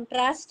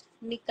contrast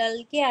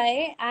निकल के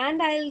आए,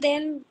 and I'll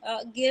then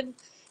give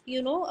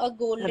a right,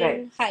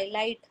 golden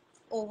highlight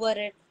over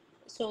it,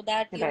 so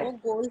that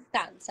right. gold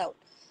stands out.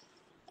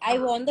 I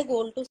want the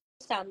gold to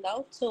stand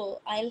out,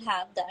 so I'll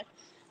have that.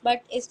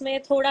 But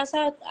इसमें थोड़ा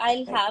सा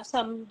I'll Right, have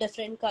some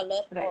different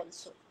color right.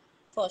 also,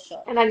 for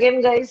sure. And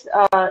again, guys,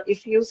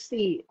 if you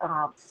see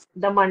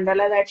the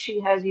mandala that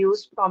she has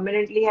used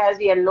prominently has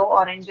yellow,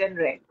 orange, and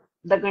red.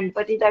 The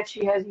Ganpati that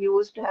she has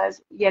used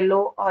has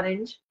yellow,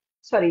 orange,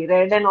 sorry,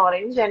 red and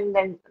orange, and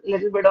then a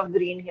little bit of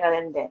green here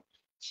and there.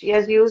 She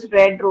has used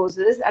red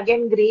roses.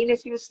 Again, green,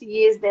 if you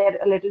see, is there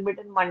a little bit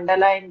in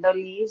mandala in the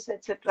leaves,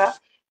 etc.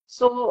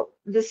 So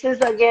this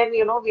is again,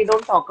 we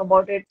don't talk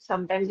about it.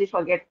 Sometimes we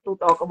forget to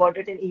talk about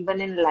it,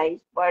 even in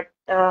life. But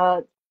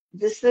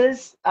this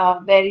is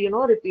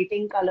where,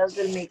 repeating colors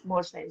will make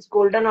more sense.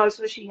 Golden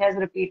also she has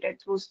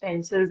repeated through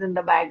stencils in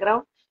the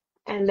background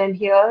and then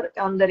here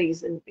on the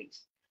resin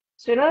piece.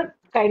 So,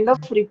 kind of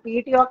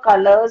repeat your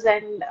colors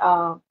and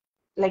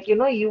like,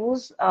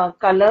 use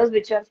colors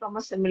which are from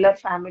a similar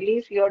family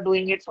if you're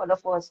doing it for the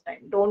first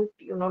time. Don't,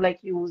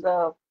 like use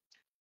a,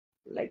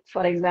 like,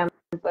 for example,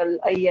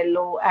 a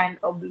yellow and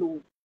a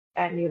blue,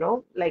 and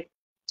like,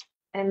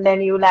 and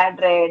then you'll add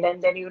red,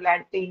 and then you'll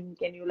add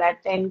pink, and you'll add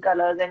 10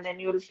 colors, and then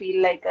you'll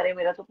feel like, अरे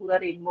मेरा तो पूरा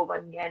rainbow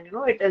बन गया,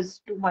 and it is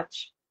too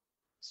much.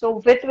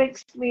 So with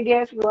mixed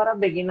media, if you are a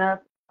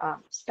beginner,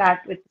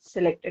 start with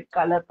selected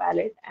color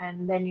palette,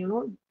 and then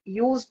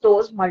use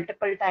those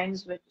multiple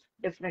times with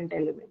different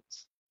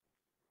elements.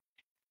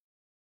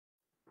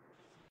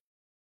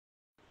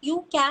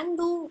 You can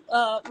do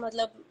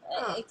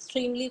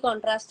extremely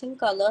contrasting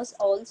colors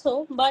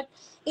also, but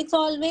it's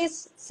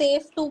always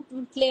safe to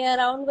play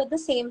around with the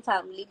same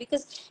family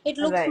because it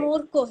looks Right.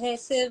 more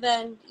cohesive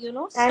and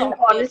And sorted.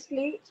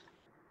 honestly,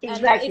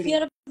 And if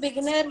you're exactly. a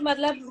beginner,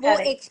 मतलब वो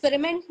Correct.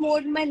 experiment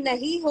mode में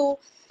नहीं हो,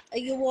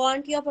 you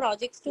want your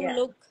projects to Yeah.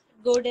 look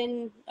good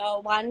in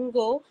one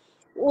go,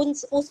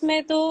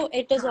 उसमें तो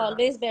it is हाँ,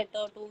 always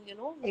better to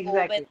go with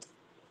exactly.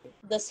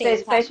 the So same family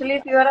especially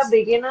if you are a colors.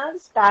 beginner,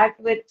 start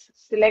with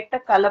select a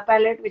color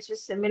palette which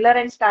is similar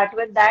and start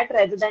with that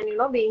rather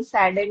than being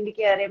saddened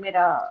कि अरे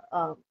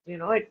मेरा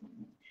it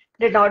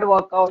did not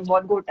work out,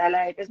 बहुत घोटाला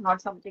है, it is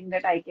not something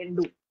that I can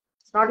do.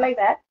 It's not like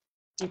that.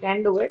 You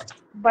can do it,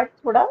 but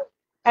thoda.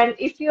 And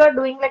if you are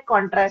doing like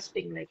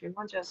contrasting, like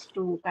just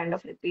to kind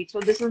of repeat. So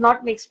this is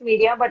not mixed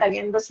media, but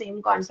again the same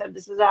concept.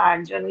 This is an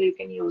art journal. You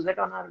can use it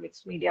on our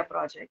mixed media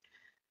project.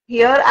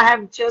 Here I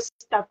have just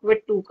stuck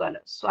with two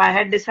colors. So I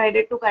had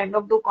decided to kind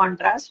of do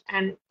contrast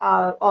and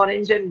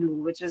orange and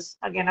blue, which is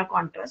again a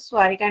contrast. So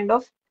I kind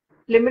of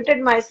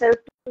limited myself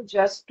to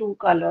just two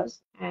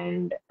colors,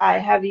 and I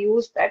have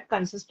used that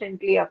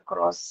consistently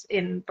across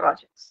in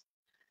projects.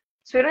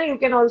 So you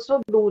can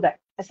also do that.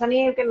 ऐसा नहीं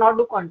है you cannot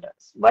do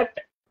contrast, but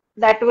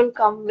that will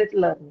come with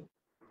learning.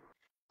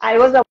 I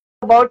was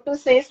about to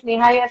say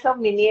Sneha ये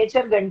सब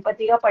miniature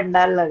Ganpati का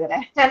पंडाल लग रहा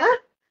है ना?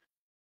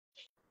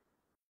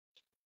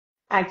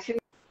 Actually,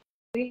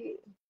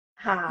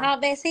 हाँ हाँ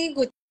वैसे ही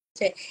कुछ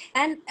है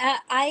and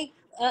I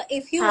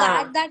if you add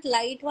हाँ दैट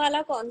लाइट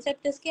वाला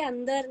कॉन्सेप्ट इसके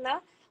अंदर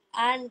ना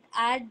एंड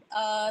ऐड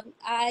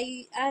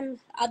आई एम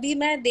अभी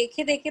मैं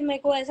देखे देखे मेरे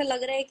को ऐसा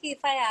लग रहा है कि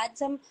if I add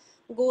some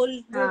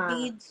gold वो हाँ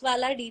बीड्स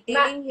वाला मैं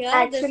detailing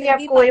here this actually will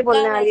be आपको वही पक्का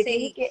बोलने वाली वैसे थी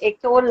ही कि एक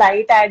तो वो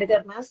लाइट ऐड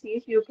करना, see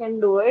if you can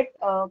do it.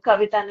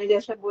 कविता ने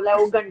जैसे बोला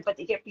वो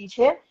गणपति के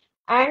पीछे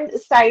एंड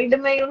साइड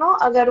में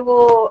अगर वो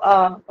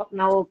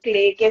अपना वो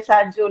क्ले के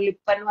साथ जो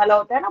लिपन वाला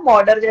होता है ना,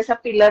 बॉर्डर जैसा,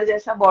 पिलर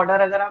जैसा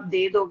बॉर्डर अगर आप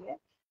दे दोगे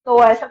तो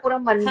वो ऐसा पूरा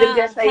मंदिर हाँ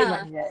जैसा ही हाँ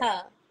बन जाएगा।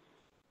 हाँ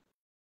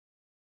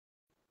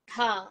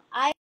हाँ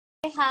आई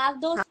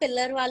have those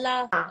pillar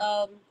wala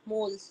हाँ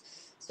molds,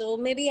 so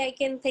maybe I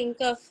can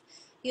think of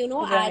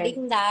right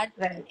adding that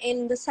right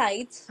in the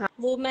sides. हाँ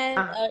वो मैं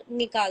हाँ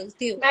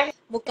निकालती हूँ। मैं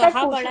वो इनफैक्ट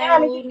कहाँ पड़ा पूछने है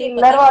वाली वो थी नहीं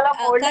पिलर पता, वाला बट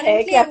मोल्ड है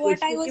currently क्या what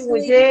कुछ, I क्योंकि was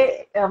मुझे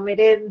doing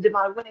मेरे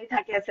दिमाग में नहीं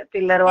था कि ऐसे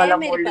पिलर है वाला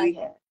मेरे मोल्ड भी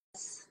पास है।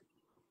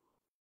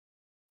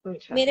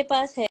 अच्छा मेरे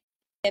पास है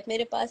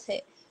मेरे पास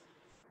है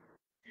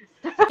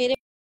मेरे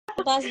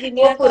पास वो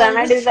दुनिया का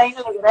पुराना डिजाइन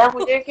ऑलमोस्ट लग रहा है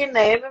मुझे कि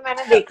नए में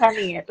मैंने देखा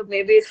नहीं है, तो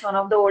may be it's one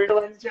of the old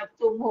ones जब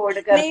तुम होल्ड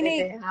नहीं करते नहीं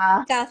थे।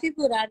 हाँ काफी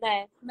पुराना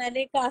है,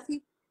 मैंने काफी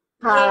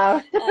ये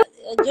हाँ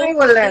जो वही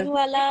बोल रहे होल्डिंग हैं।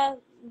 वाला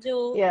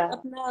जो या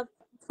अपना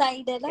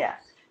साइड है ना, या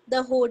the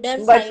holder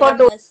but side for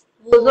of us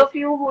वो those of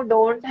you who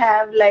don't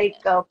have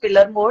like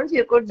pillar molds,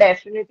 you could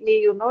definitely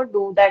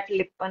do that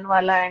lippan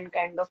wala and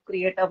kind of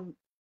create a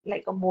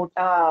like a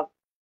mota,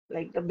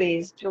 like the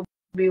base जो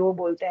भी वो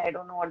बोलते हैं, I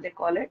don't know what they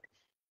call it,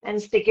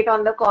 and stick it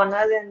on the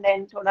corners, and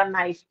then थोड़ा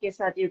knife के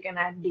साथ you can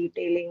add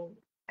detailing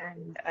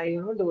and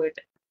do it.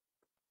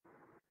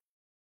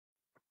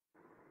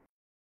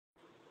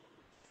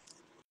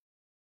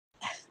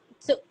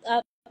 so,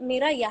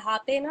 मेरा यहाँ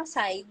पे ना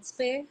साइड्स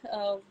पे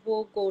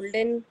वो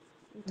गोल्डन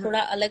थोड़ा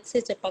अलग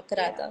से चिपक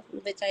रहा Yeah. था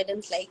which I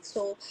didn't like,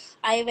 so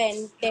I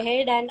went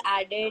ahead and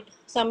added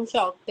some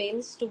chalk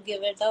paints to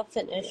give it a Yeah.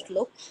 finished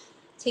look.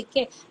 ठीक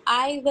है,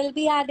 I will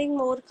be adding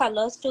more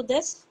colors to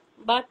this,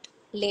 but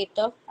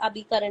later.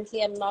 अभी currently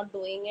I'm not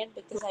doing it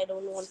because I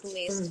don't want to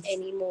waste Mm.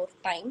 any more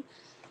time.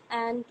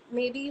 And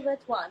maybe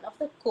with one of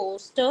the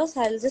coasters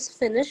I'll just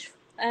finish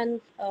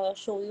and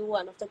show you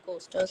one of the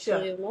coasters, so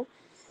Sure.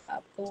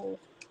 आपको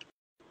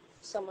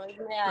समझ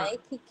में हाँ आए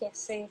कि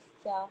कैसे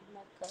क्या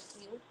मैं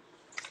करती हूँ.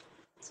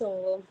 So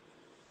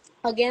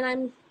again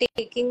I'm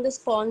taking the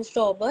sponge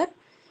dauber,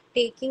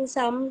 taking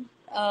some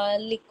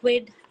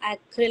liquid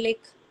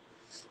acrylic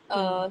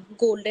hmm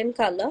golden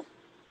color.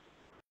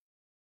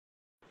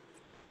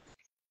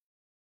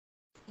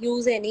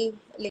 Use any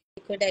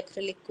liquid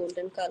acrylic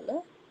golden color,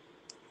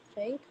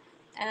 right?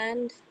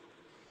 And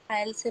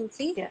I'll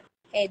simply Yeah.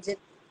 edge it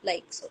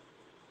like so.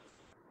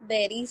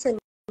 Very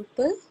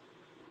simple.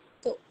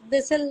 So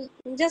this will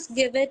just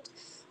give it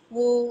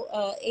वो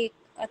एक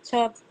अच्छा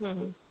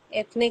हम्म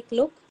ethnic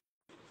look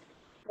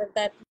with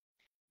that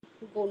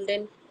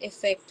golden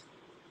effect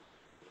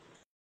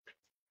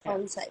Yeah.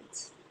 on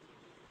sides.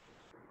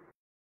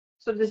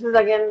 So this is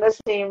again the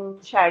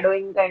same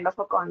shadowing kind of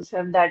a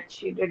concept that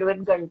she did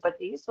with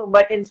Ganpati. So,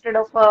 but instead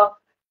of a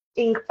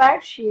ink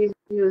pad, she's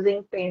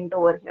using paint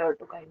over here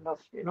to kind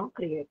of,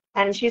 create.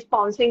 And she's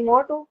pouncing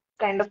more to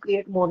kind of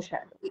create more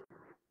shadow.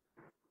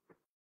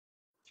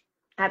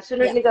 Yeah.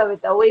 Absolutely,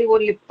 Kavita. वही वो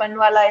लिपन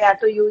वाला या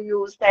तो you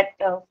use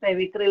that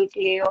Fevicryl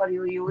clay or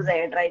you use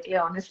air dry clay.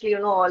 Honestly, you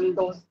know all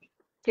those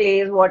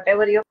clays,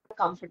 whatever you're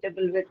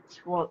comfortable with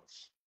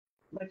works.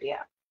 But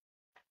yeah.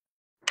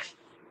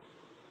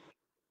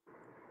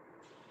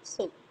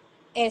 So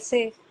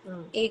ऐसे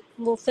Hmm. एक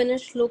वो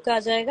finished look आ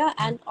जाएगा,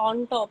 and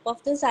on top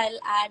of this I'll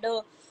add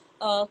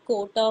a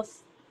coat of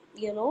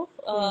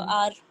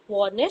our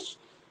varnish,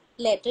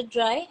 let it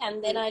dry,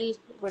 and then I'll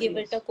Good give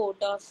it a list.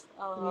 coat of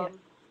Yeah.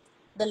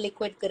 the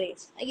liquid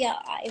glaze. Yeah,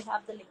 I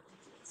have the liquid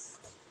glaze.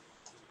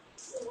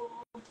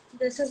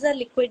 This is the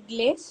liquid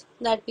glaze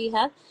that we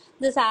have.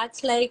 This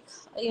acts like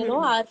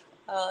our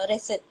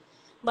resin,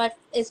 but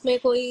इसमें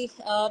कोई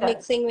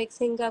Correct.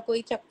 Mixing का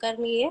कोई चक्कर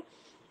नहीं है.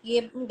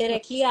 ये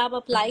directly आप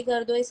apply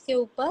कर दो इसके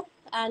ऊपर,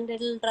 and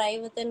it'll dry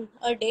within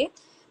a day,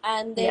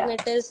 and then Yeah.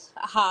 it is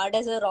hard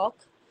as a rock.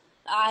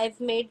 I've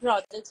made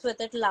projects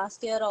with it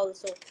last year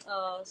also,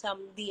 some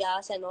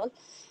diyas and all,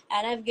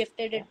 and I've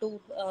gifted Yeah. it to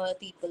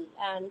people,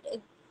 and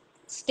it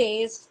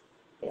stays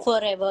Yeah.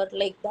 forever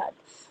like that.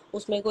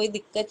 उसमें कोई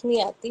दिक्कत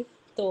नहीं आती.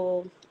 तो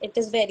it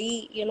is very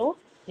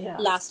Yeah.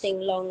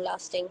 lasting, long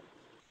lasting,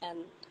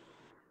 and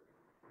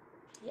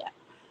yeah.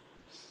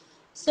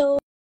 So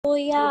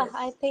yeah, Yes.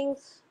 I think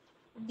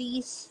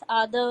these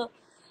are the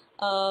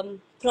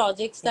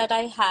projects Yeah. that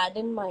I had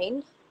in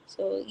mind.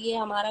 So ये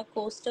हमारा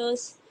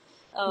coasters,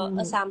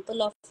 a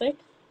sample of it,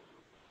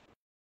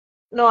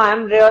 No,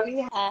 I'm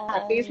really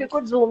happy. If you and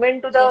could zoom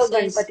into the this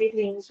is Ganpati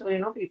thing so, you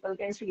know, people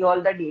can see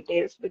all the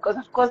details because,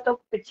 of course, the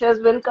pictures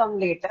will come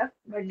later,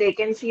 but they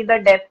can see the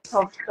depth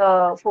of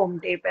the foam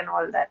tape and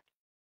all that.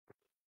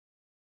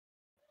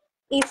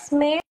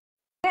 इसमें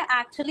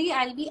actually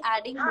I'll be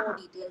adding more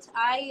details.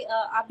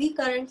 अभी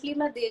currently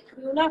मैं देख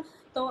रही हूँ ना,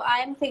 तो I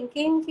am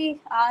thinking कि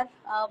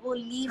वो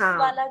leaf हाँ.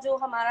 वाला जो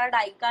हमारा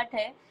die cut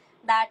है,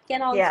 that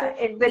can Yeah, also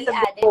it with be a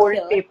added gold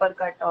here. paper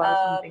cut or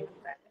something Um,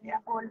 like that. Yeah.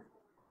 gold,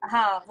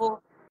 हाँ वो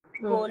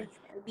Hmm. gold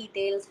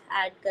details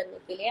add करने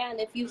के लिए, and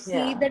if you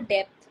see Yeah. the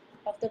depth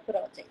of the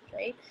project,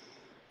 right?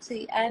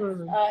 See, I've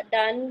Hmm.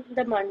 done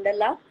the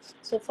mandala.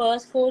 So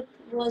first coat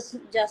was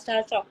just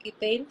our chalky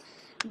paint,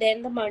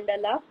 then the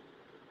mandala,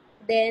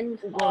 then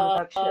Gold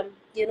अक्षर.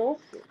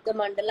 the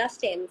mandala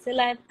stencil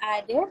I've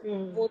added,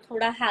 Hmm. वो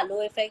थोड़ा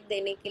halo effect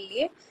देने के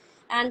लिए,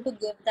 and to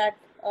give that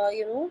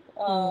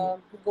Hmm.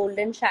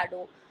 golden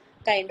shadow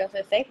kind of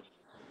effect.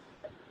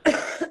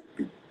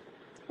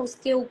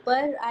 उसके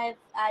ऊपर I've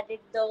added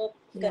the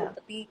Yeah.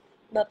 Ganpati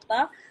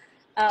Bappa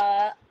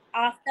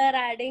after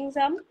adding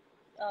some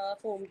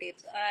foam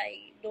tapes.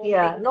 I don't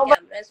Yeah. think the No, but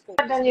camera is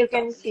then you focusing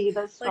can properly, see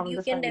this but from you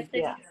the can side.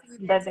 Yeah. definitely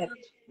see The there's a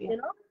depth. Yeah.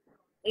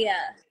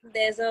 yeah,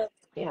 there's a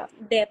Yeah.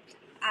 depth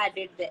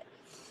added there.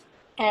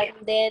 And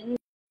then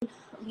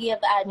we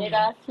have added Hmm.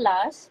 our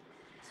flowers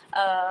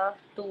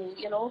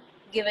to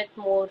give it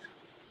more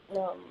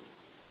um,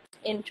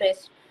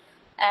 interest,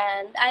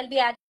 and I'll be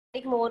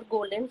adding more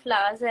golden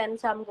flowers and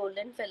some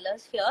golden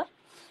fillers here.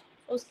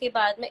 उसके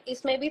बाद में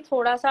इसमें भी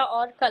थोड़ा सा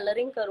और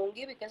colouring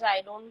करूंगी, because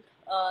I don't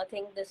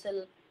think this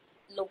will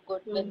look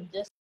good with Hmm.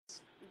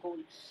 just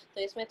gold.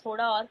 तो इसमें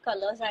थोड़ा और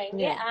colors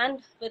आएंगे Yeah.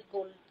 and with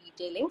gold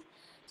detailing.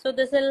 So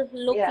this will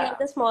look Yeah. like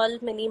a small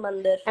mini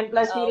mandir And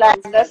plus we'll add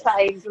once the finished.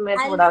 sides में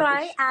I'll थोड़ा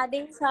try कुछ.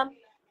 adding some,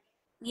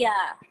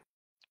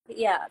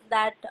 yeah,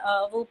 that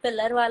वो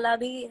pillar वाला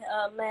भी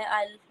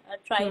I'll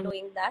try Hmm.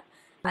 doing that.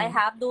 I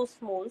have those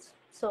molds,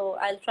 so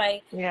I'll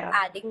try Yeah.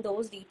 adding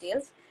those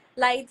details.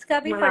 Lights का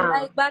भी फंडा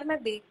हाँ. एक बार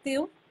मैं देखती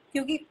हूँ,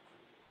 क्योंकि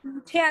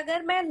पीछे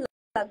अगर मैं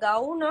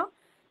लगाऊँ ना,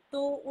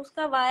 तो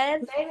उसका वायर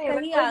नहीं नहीं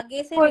कहीं मैं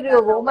आगे से बोल रही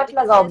हूँ निकालना वो होगा, मत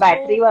because लगाओ there's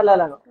बैटरी no वाला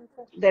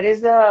लगाओ देर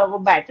इज वो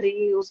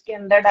बैटरी उसके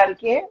अंदर डाल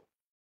के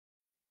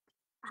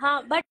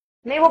हाँ, बट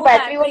नहीं वो वो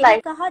बैटरी वो बैटरी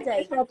लाइट कहाँ के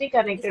जाएगी, साथ ही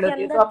कनेक्टेड इसके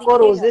होती है तो अंदर आपको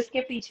दिखेगा रोजेस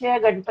के पीछे या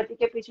गणपति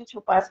के पीछे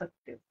छुपा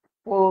सकते हो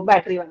वो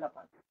बैटरी वाला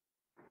पार्ट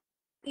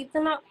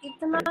इतना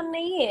इतना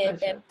नहीं है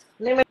अच्छा डेप्थ.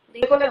 नहीं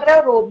मेरे को देखती लग हूँ रहा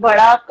है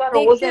बड़ा आपका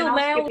रोज देखती है हूँ ना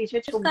मैं उसके पीछे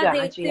छुप उसका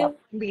जाना देखती चाहिए हूँ.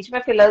 आप बीच में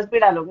फिलर्स भी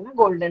डालोगे ना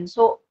गोल्डन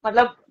सो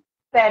मतलब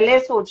पहले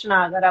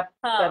सोचना अगर आप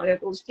कर हाँ, रहे हो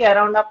तो उसके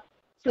अराउंड आप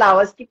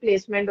फ्लावर्स की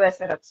प्लेसमेंट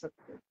वैसे रख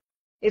सकते हो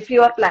if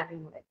you are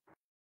planning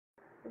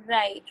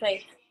right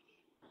right.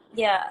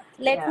 Yeah,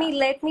 let या me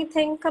let me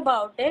think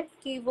about it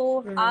कि वो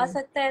आ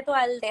सकता है तो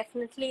I'll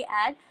definitely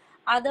add.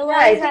 Yeah, I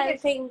Otherwise think I'll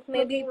it's think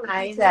maybe looking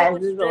nice पीछे से as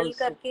कुछ is drill also.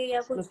 करके या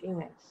It's कुछ. looking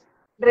nice.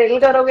 ड्रिल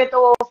करोगे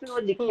तो फिर वो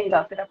दिखेगा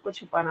हम्म. फिर आपको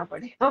छुपाना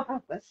पड़ेगा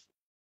वापस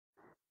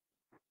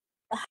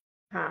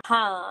हाँ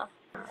हाँ,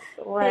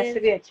 तो वो ऐसे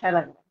फिर भी अच्छा लग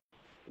रहा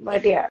है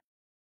बट इन या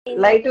in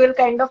light will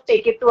kind of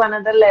take it to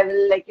another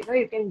level like you know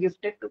you can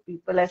gift it to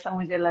people ऐसा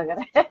मुझे लग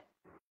रहा है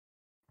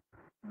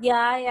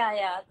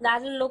yeah,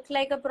 that will look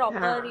like a proper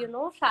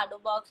हाँ shadow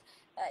box.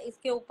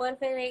 इसके ऊपर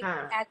फिर एक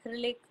हाँ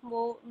acrylic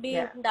वो भी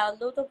या डाल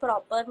दो तो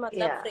proper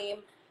मतलब या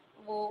frame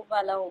वो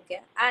वाला हो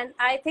गया. And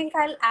I think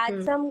I'll add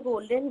hmm some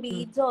golden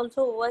beads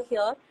also over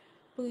here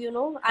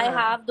to I हाँ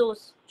have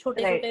those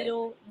छोटे राइट छोटे राइट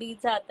जो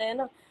beads आते हैं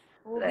ना,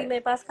 वो भी राइट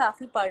मेरे पास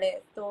काफी पड़े हैं,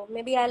 तो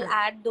maybe I'll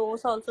हाँ add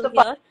those also so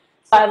here.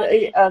 But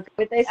Slowly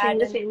Kavita is saying add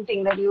the in. same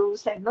thing that you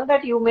said, no,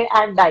 that you may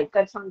add die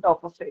cuts on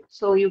top of it.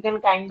 So you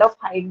can kind of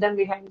hide them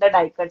behind the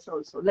die cuts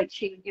also. Like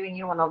she's giving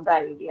you one of the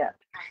idea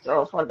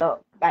so for the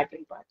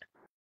battery part.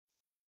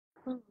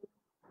 Hmm.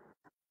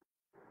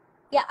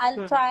 Yeah, I'll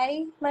Hmm.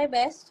 try my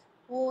best.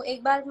 वो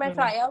एक बार मैं Hmm.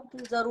 try out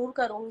जरूर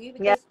करूँगी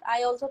Yeah, because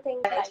I also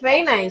think it's die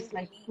very cutting nice. is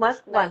Like really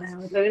must one nice. है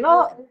मतलब वो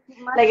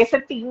like must. ऐसा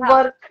हाँ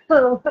teamwork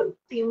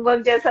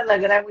teamwork जैसा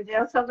लग रहा है मुझे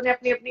और सबने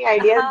अपनी अपनी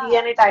ideas दी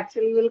and हाँ it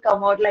actually will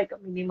come out like a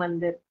mini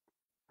mandir.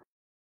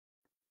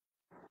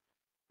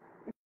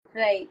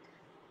 right.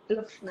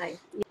 Looks nice.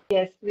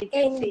 Yes, we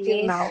can see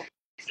you Anyways, now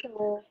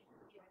so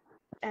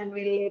and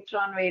we'll later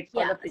on wait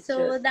for yeah, the so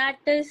pictures. that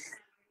is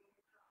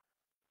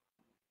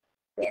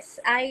yes.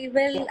 I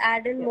will Yeah,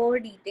 add in yeah. more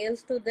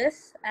details to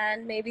this,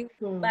 and maybe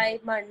Hmm. by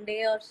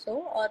Monday or so,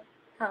 or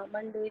हाँ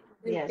Monday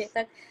Tuesday Yes.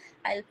 तक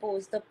I'll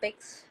post the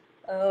pics.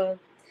 Uh,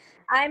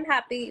 I'm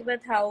happy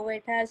with how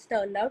it has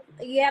turned out.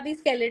 ये अभी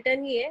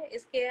skeleton ही है,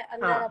 इसके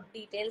अंदर हाँ अब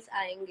details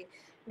आएंगे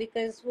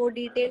because वो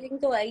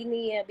detailing तो आई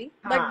नहीं है अभी,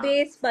 but हाँ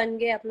base बन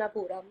गया अपना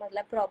पूरा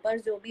मतलब proper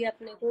जो भी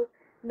अपने को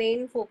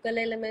main focal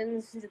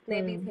elements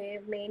जितने भी हम्म थे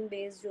main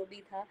base जो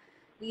भी था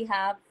we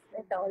have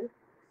it all.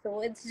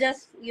 So it's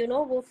just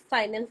वो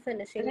final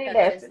finishing नहीं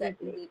touches that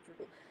we definitely need to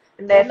do.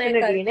 वो मैं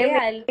डेफिनेटली नहीं करके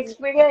I'll मिक्स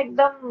मीडिया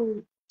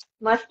एकदम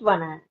मस्त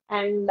बना है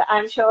एंड आई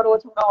एम श्योर वो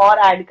थोड़ा और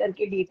ऐड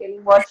करके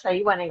डिटेलिंग बहुत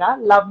सही बनेगा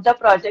love the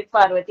project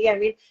Parvati I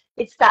mean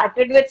it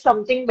started with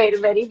something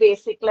very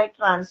basic like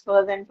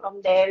transfers and from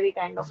there we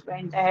kind of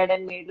went ahead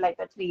and made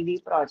like a 3D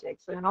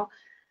project so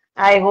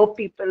I hope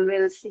people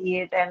will see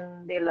it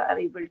and they'll are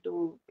able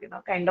to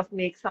kind of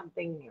make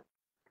something new.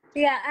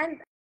 Yeah,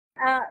 and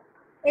uh,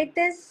 it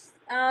is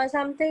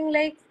something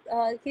like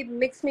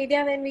mixed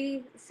media when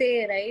we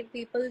say, right?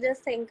 People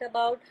just think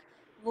about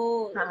वो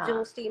जो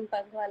हाँ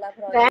steampunk वाला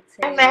मैं projects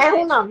है मैं या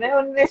हूं ना ऐसे मैं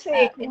कुछ. उनमें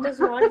से एक It हूँ is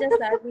not just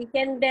that. We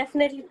can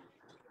definitely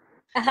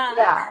हाँ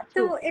yeah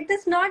तो true it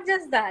is not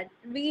just that.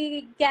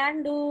 We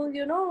can do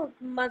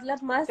मतलब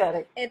मस्त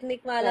correct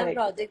ethnic वाला correct.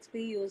 projects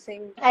be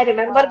using I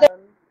remember the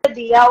um,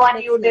 Diya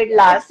one you mixed did media. It's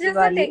last just the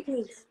Diwali.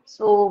 techniques.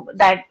 So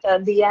that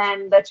Diya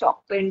and the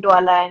chalk paint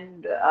wala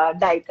and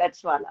die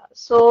cuts wala.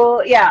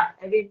 So yeah,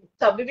 I mean,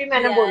 तभी भी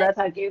मैंने Yeah, बोला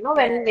था कि yeah,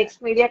 when yeah.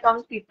 mixed media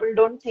comes, people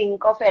don't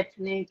think of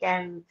ethnic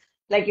and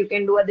like you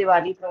can do a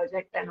Diwali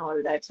project and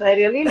all that. So I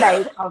really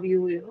like how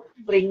you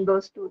bring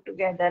those two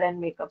together and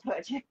make a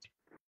project.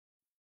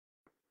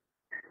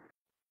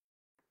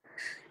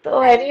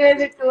 So Thank anyways,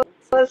 you, it thank you.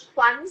 was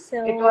fun.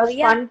 It So was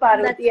yeah, fun,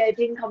 that's Parvati. I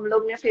think हम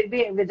लोग ने फिर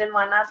भी within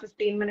 1 hour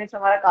 15 minutes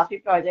हमारा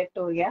काफी project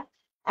हो गया.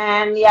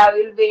 And yeah,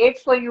 we'll wait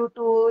for you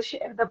to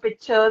share the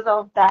pictures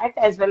of that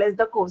as well as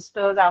the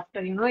coasters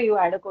after you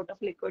add a coat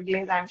of liquid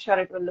glaze. I'm sure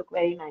it will look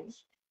very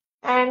nice.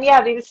 And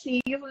yeah, we'll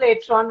see you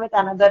later on with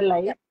another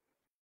live. yep.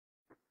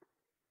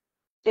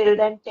 Till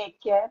then,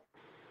 take care.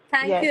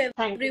 Thank Yes, you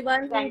thank you.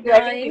 everyone who Thank you. I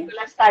think joined. people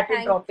have started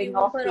Thank dropping you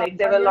off. for Like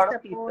there all were a your lot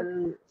of support.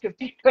 people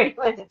 15, 20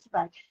 minutes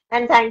back.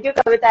 And thank you,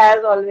 Kavita,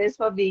 as always,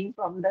 for being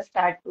from the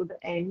start to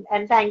the end.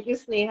 And thank you,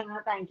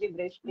 Sneha. Thank you,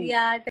 Drishti.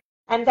 Yeah,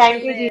 And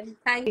thank till you, then.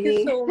 Thank you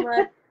Gigi. so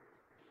much.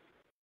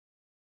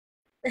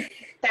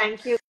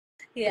 Thank you,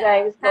 Yeah,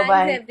 guys. thanks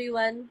Bye-bye.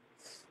 everyone.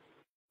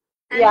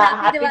 And Yeah,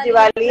 happy happy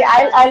Diwali in Diwali.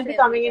 I'll advance, be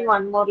coming in everyone.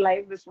 one more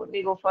live before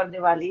we go for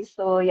Diwali.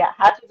 So yeah,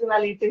 happy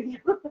Diwali to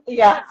you.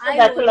 Yeah, so I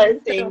that's what I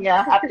was saying. also.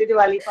 Yeah, happy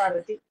Diwali,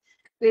 Parvati.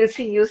 We'll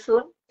see you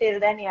soon. Till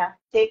then, yeah,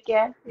 take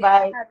care. Yeah,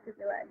 Bye. happy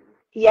Diwali.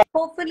 Yes,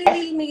 Hopefully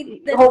we'll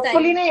meet this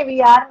hopefully, time.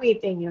 we are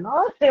meeting,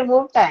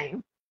 remove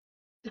time.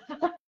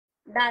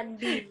 Done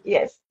deal.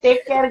 Yes,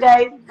 take care,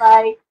 guys.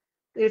 Bye.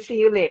 We'll see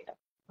you later.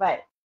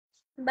 Bye.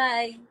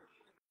 Bye.